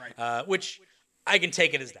 So which I can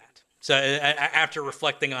take it as that. So after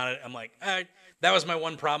reflecting on it, I'm like, all right, that was my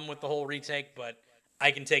one problem with the whole retake, but I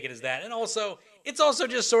can take it as that. And also, it's also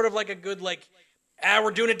just sort of like a good like, we're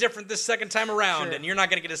doing it different this second time around, and you're not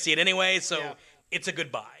gonna get to see it anyway, so it's a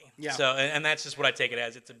goodbye. Yeah. So and that's just what I take it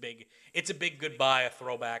as. It's a big goodbye, a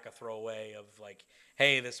throwback, a throwaway of like,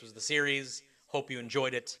 hey, this was the series. Hope you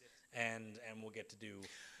enjoyed it, and we'll get to do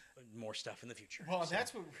more stuff in the future. Well, so.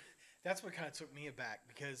 that's what kind of took me aback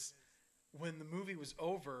because when the movie was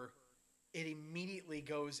over, it immediately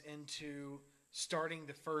goes into starting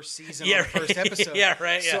the first season or the first episode.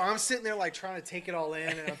 So I'm sitting there like trying to take it all in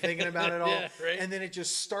and I'm thinking about it all. And then it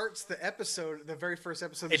just starts the episode, the very first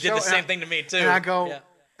episode of the show. It did the same thing to me too. And I go,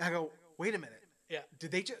 wait a minute. Yeah.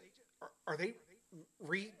 Did they just, are they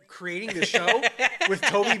recreating the show with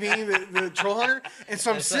Toby being the troll hunter? And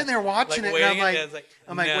so I'm sitting there watching it and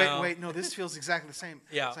I'm like, wait, no, this feels exactly the same.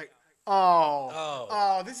 Yeah. It's like,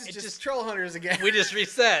 oh, this is just troll hunters again. We just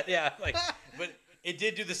reset. Yeah. But it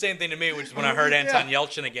did do the same thing to me, which is when I heard Anton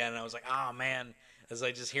Yelchin again, and I was like, oh, man. As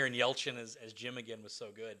like just hearing Yelchin as Jim again was so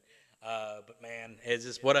good. But, man, it's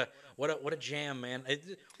just what a jam, man.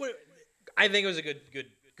 I think it was a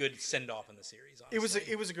good send-off in the series, honestly.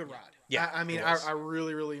 It was a good ride. Yeah, I mean, I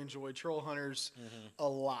really, really enjoyed Troll Hunters a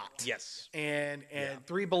lot. Yes. And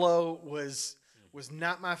Three Below was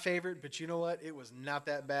not my favorite, but you know what? It was not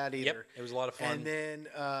that bad either. Yep, it was a lot of fun. And then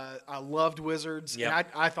I loved Wizards. Yep. And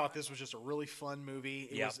I thought this was just a really fun movie.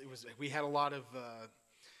 It was. We had a lot of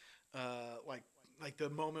like the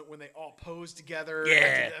moment when they all posed together.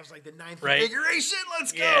 Yeah. That was like the ninth configuration.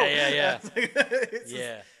 Let's go. Yeah.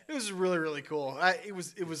 It was really, really cool. I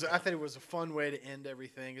thought it was a fun way to end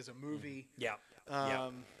everything as a movie. Yeah.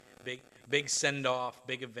 Big send off,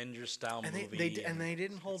 big Avengers style movie. And they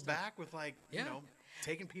didn't hold back with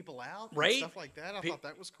taking people out and stuff like that. I thought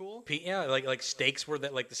that was cool. Yeah, like stakes were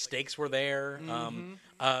that, like the stakes were there.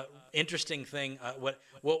 Interesting thing.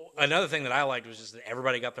 Another thing that I liked was just that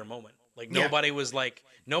everybody got their moment. Like nobody was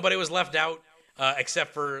left out.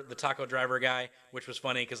 Except for the taco driver guy, which was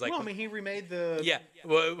funny because like, well, I mean, he remade the. Yeah,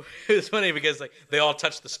 well, it was funny because like they all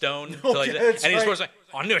touched the stone, and he's supposed to like,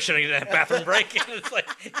 oh, I knew I shouldn't get a bathroom break. And it's like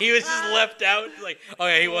he was just left out. Like, oh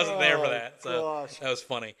yeah, he wasn't there for that. So that was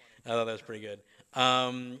funny. I thought that was pretty good.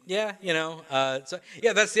 So yeah,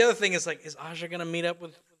 that's the other thing is like, is Aja gonna meet up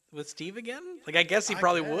with Steve again? Like, I guess he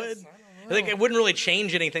probably would. Like, it wouldn't really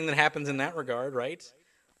change anything that happens in that regard, right?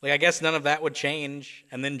 Like, I guess none of that would change,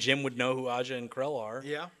 and then Jim would know who Aja and Krell are.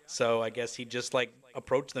 Yeah. So I guess he'd just, like,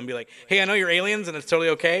 approach them and be like, hey, I know you're aliens, and it's totally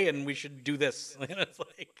okay, and we should do this. It's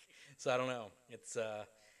like, so I don't know. It's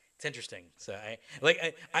interesting. So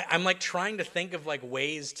I'm, like, trying to think of, like,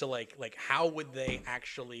 ways to, like how would they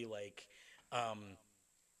actually, like,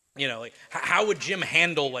 You know, like how would Jim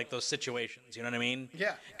handle like those situations? You know what I mean?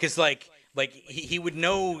 Yeah. Because like he would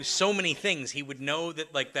know so many things. He would know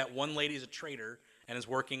that like that one lady's a traitor and is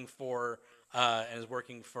working for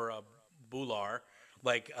Bular,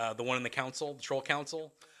 like the one in the council, the troll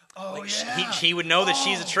council. Oh, like, yeah. He would know that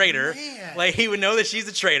she's a traitor. Man. Like he would know that she's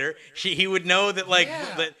a traitor. He would know that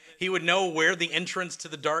that he would know where the entrance to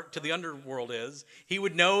the underworld is. He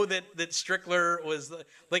would know that Strickler was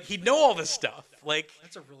like he'd know all this stuff. Like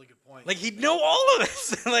that's a really good point. Like he'd know all of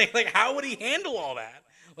this. like how would he handle all that?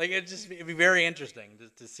 Like it'd be very interesting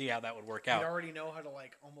to see how that would work out. He'd already know how to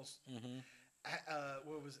like almost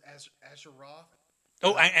what was Azeroth?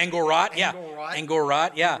 Oh, Angor-Rot, yeah.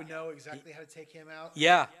 Angor-Rot, yeah. You would know exactly how to take him out.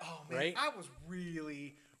 Yeah. Oh man, right? I was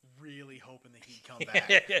really hoping that he'd come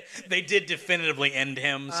back. They did definitively end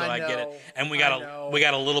him, so I get it. And we got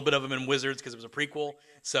a little bit of him in Wizards because it was a prequel.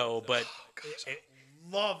 So, but I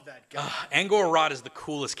love that guy. Angor-Rot is the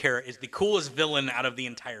coolest character, is the coolest villain out of the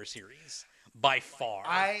entire series by far.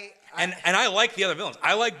 And I like the other villains.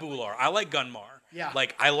 I like Bular. I like Gunmar. Yeah.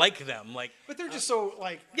 Like I like them. Like, but they're just so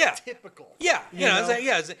like typical. Yeah. You know?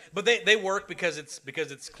 But they work because it's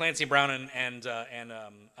Clancy Brown and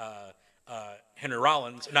Henry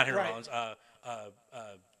Rollins, not Henry Rollins,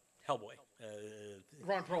 Hellboy.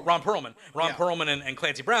 Ron Perlman. Perlman and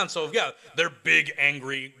Clancy Brown. So they're big,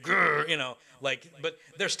 angry, but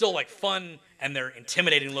they're still like fun and they're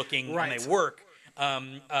intimidating looking and they work.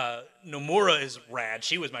 Nomura is rad.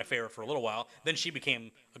 She was my favorite for a little while. Then she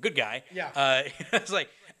became a good guy. Yeah. It's like,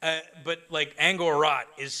 but like Angor-Rot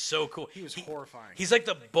is so cool. He was horrifying. He's like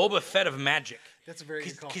the Boba Fett of magic. That's a very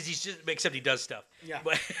good call. Because he's just, except he does stuff. Yeah.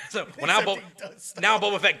 But so now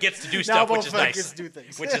Boba Fett gets to do stuff, which is nice. Gets to do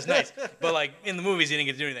things. Which is nice. But like in the movies, he didn't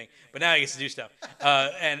get to do anything. But now he gets to do stuff.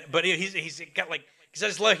 But he's got like. Because I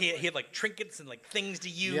just love he had like trinkets and like things to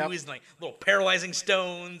use and like little paralyzing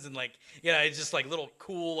stones and like it's just like little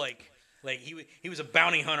cool like he was a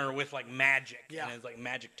bounty hunter with like magic and it's like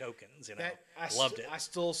magic tokens. I loved it. I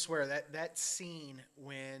still swear that scene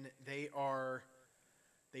when they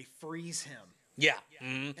freeze him. Yeah.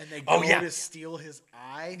 And they go to steal his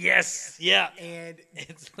eye. Yes. Yeah. And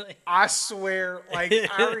it's like, I swear, like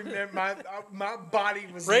I remember my body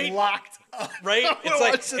was locked up. Right?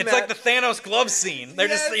 It's like the Thanos glove scene. You're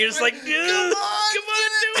just like, dude, come on, do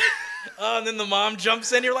it. And then the mom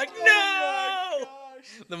jumps in. You're like, no.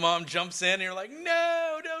 The mom jumps in. And you're like,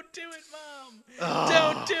 no, don't do it, mom.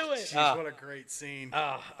 Don't do it. Geez, what a great scene.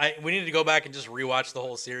 We need to go back and just rewatch the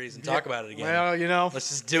whole series and talk about it again. Well, let's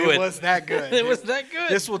just do it. It was that good. It was that good.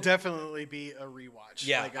 This will definitely be a rewatch.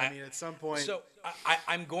 Yeah. Like, I mean, at some point. So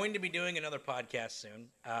I'm going to be doing another podcast soon.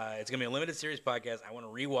 It's going to be a limited series podcast. I want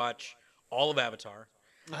to rewatch all of Avatar.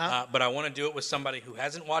 But I want to do it with somebody who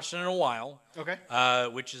hasn't watched it in a while. Okay.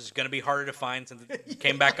 Which is going to be harder to find since it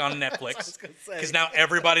came back on Netflix. Because now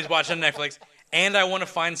everybody's watching Netflix. And I want to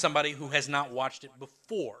find somebody who has not watched it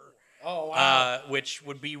before. Oh, wow. Which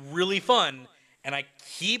would be really fun. And I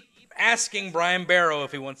keep asking Brian Barrow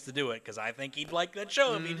if he wants to do it because I think he'd like that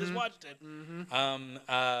show if he just watched it.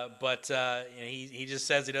 But he just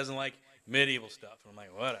says he doesn't like medieval stuff. And I'm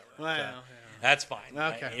like, whatever. Wow. That's fine.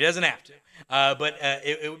 Okay. He doesn't have to. But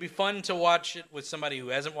it would be fun to watch it with somebody who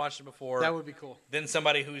hasn't watched it before. That would be cool. Then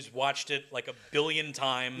somebody who's watched it like a billion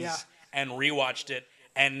times and rewatched it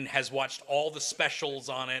and has watched all the specials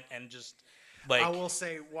on it and just like. I will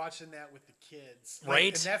say, watching that with the kids,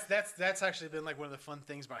 right? And that's actually been like one of the fun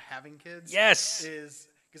things about having kids. Yes. Is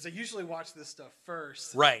because I usually watch this stuff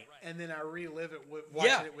first, right? And then I relive it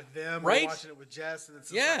watching it with them, right? Or watching it with Jess, and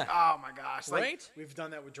it's just like, oh my gosh, like, right? We've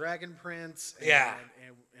done that with Dragon Prince,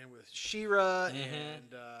 and with She-Ra, and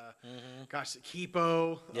gosh,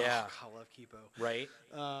 Kipo, yeah, I love Kipo, right?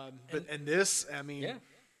 And this, I mean,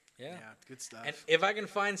 yeah, good stuff. And if I can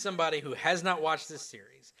find somebody who has not watched this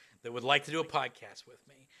series that would like to do a podcast with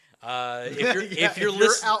me. If you're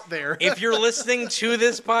out there, if you're listening to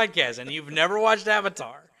this podcast and you've never watched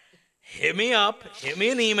Avatar, hit me up. Hit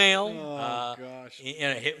me an email. Oh gosh!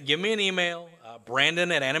 Give me an email.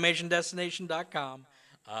 Brandon at animationdestination.com.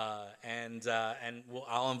 And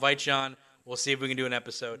I'll invite you on. We'll see if we can do an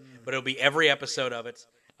episode. But it'll be every episode of it.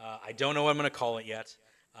 I don't know what I'm going to call it yet.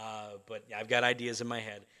 But I've got ideas in my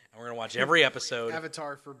head. And we're going to watch every episode.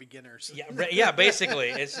 Avatar for beginners. Yeah, basically.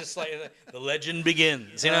 It's just like the legend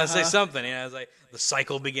begins. Say something. It's like the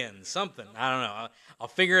cycle begins. Something. I don't know. I'll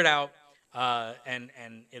figure it out. And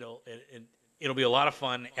it'll be a lot of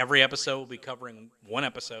fun. Every episode will be covering one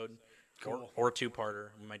episode or a two-parter.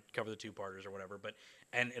 We might cover the two-parters or whatever.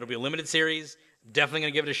 And it'll be a limited series. Definitely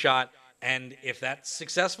going to give it a shot. And if that's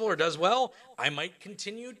successful or does well, I might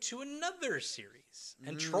continue to another series.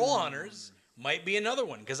 And Troll Hunters might be another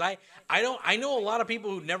one because I know a lot of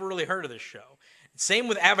people who never really heard of this show. Same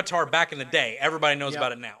with Avatar back in the day. Everybody knows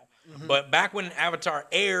about it now. Mm-hmm. But back when Avatar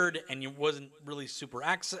aired and it wasn't really super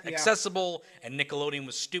accessible, and Nickelodeon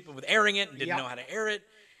was stupid with airing it and didn't know how to air it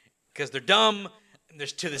because they're dumb.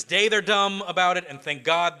 To this day, they're dumb about it, and thank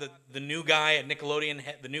God the new guy at Nickelodeon,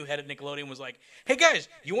 the new head at Nickelodeon, was like, "Hey guys,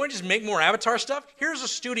 you want to just make more Avatar stuff? Here's a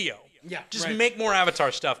studio. Just make more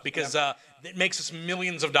Avatar stuff because it makes us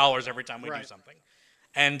millions of dollars every time we do something."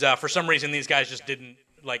 And for some reason, these guys just didn't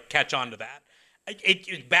catch on to that.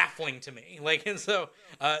 It's baffling to me. And so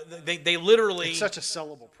they literally. It's such a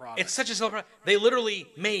sellable product. It's such a sellable product. They literally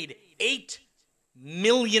made $8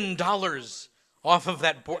 million off of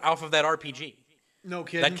that RPG. No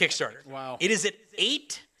kidding. That Kickstarter. Wow. It is at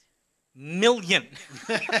 $8 million.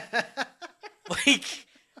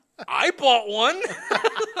 I bought one.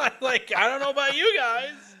 I don't know about you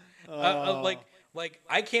guys.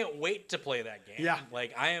 I can't wait to play that game. Yeah.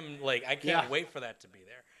 I can't wait for that to be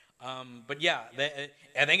there. But yeah,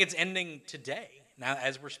 I think it's ending today. Now,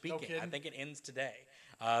 as we're speaking, I think it ends today.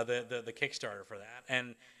 The Kickstarter for that,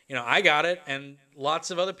 and I got it, and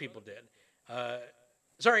lots of other people did.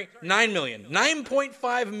 9 million.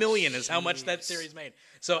 9.5 million is how much that series made.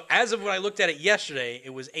 So as of when I looked at it yesterday,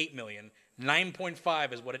 it was 8 million.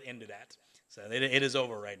 9.5 is what it ended at. So it is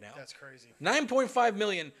over right now. That's crazy. 9.5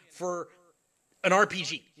 million for an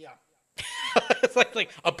RPG. Yeah. It's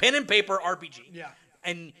like a pen and paper RPG. Yeah.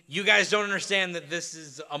 And you guys don't understand that this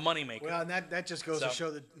is a moneymaker. Well, and that just goes to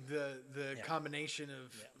show the combination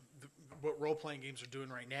of what role-playing games are doing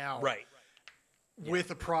right now. Right.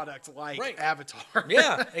 With a product like Avatar.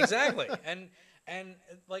 Yeah, exactly. And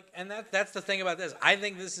that's the thing about this. I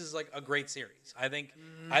think this is a great series. I think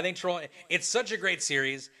Troll. It's such a great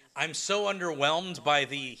series. I'm so underwhelmed by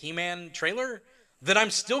the He-Man trailer that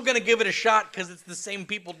I'm still gonna give it a shot because it's the same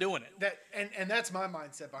people doing it. And that's my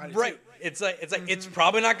mindset behind it. Right. Too. It's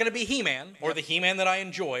probably not gonna be He-Man or the He-Man that I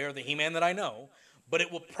enjoy or the He-Man that I know, but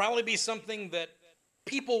it will probably be something that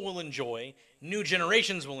people will enjoy, new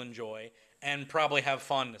generations will enjoy, and probably have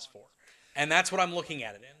fondness for. And that's what I'm looking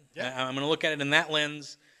at it in. Yeah. I'm going to look at it in that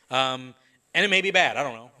lens. And it may be bad. I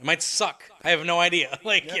don't know. It might suck. I have no idea.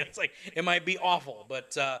 It might be awful.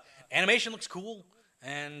 But animation looks cool.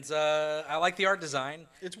 And I like the art design.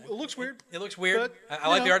 It looks weird. It looks weird. But, I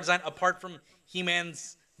like the art design apart from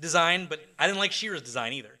He-Man's design. But I didn't like She-Ra's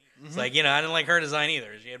design either. It's I didn't like her design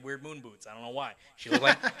either. She had weird moon boots. I don't know why. She looked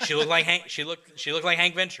like Hank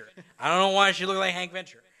Venture. I don't know why she looked like Hank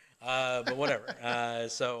Venture. But whatever.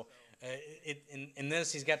 In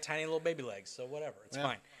this, he's got tiny little baby legs, so whatever. It's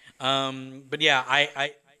fine. But yeah,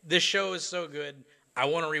 I this show is so good. I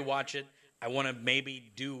want to rewatch it. I want to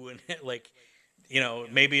maybe do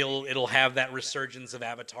maybe it'll have that resurgence of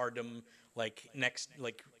Avatardom next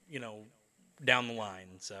down the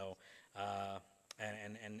line. So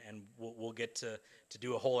and we'll get to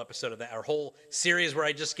do a whole episode of that, our whole series where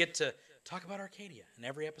I just get to talk about Arcadia in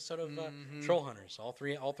every episode of Troll Hunters, all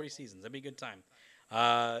three seasons. That'd be a good time.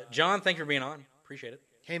 John, thank you for being on. Appreciate it.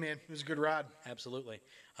 Hey, man, it was a good ride. Absolutely.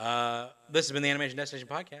 This has been the Animation Destination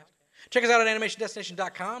Podcast. Check us out at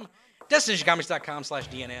animationdestination.com,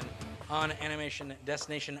 destinationcomics.com/DNN, on Animation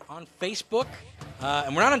Destination on Facebook.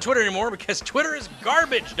 And we're not on Twitter anymore because Twitter is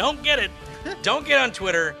garbage. Don't get it. Don't get on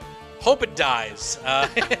Twitter. Hope it dies.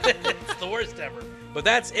 It's the worst ever. But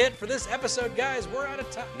that's it for this episode, guys. We're out of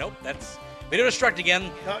time. Nope, that's Video Destruct again.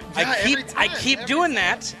 I keep doing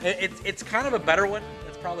that. It's kind of a better one.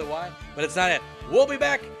 That's probably why. But it's not it. We'll be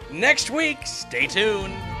back next week. Stay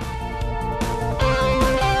tuned.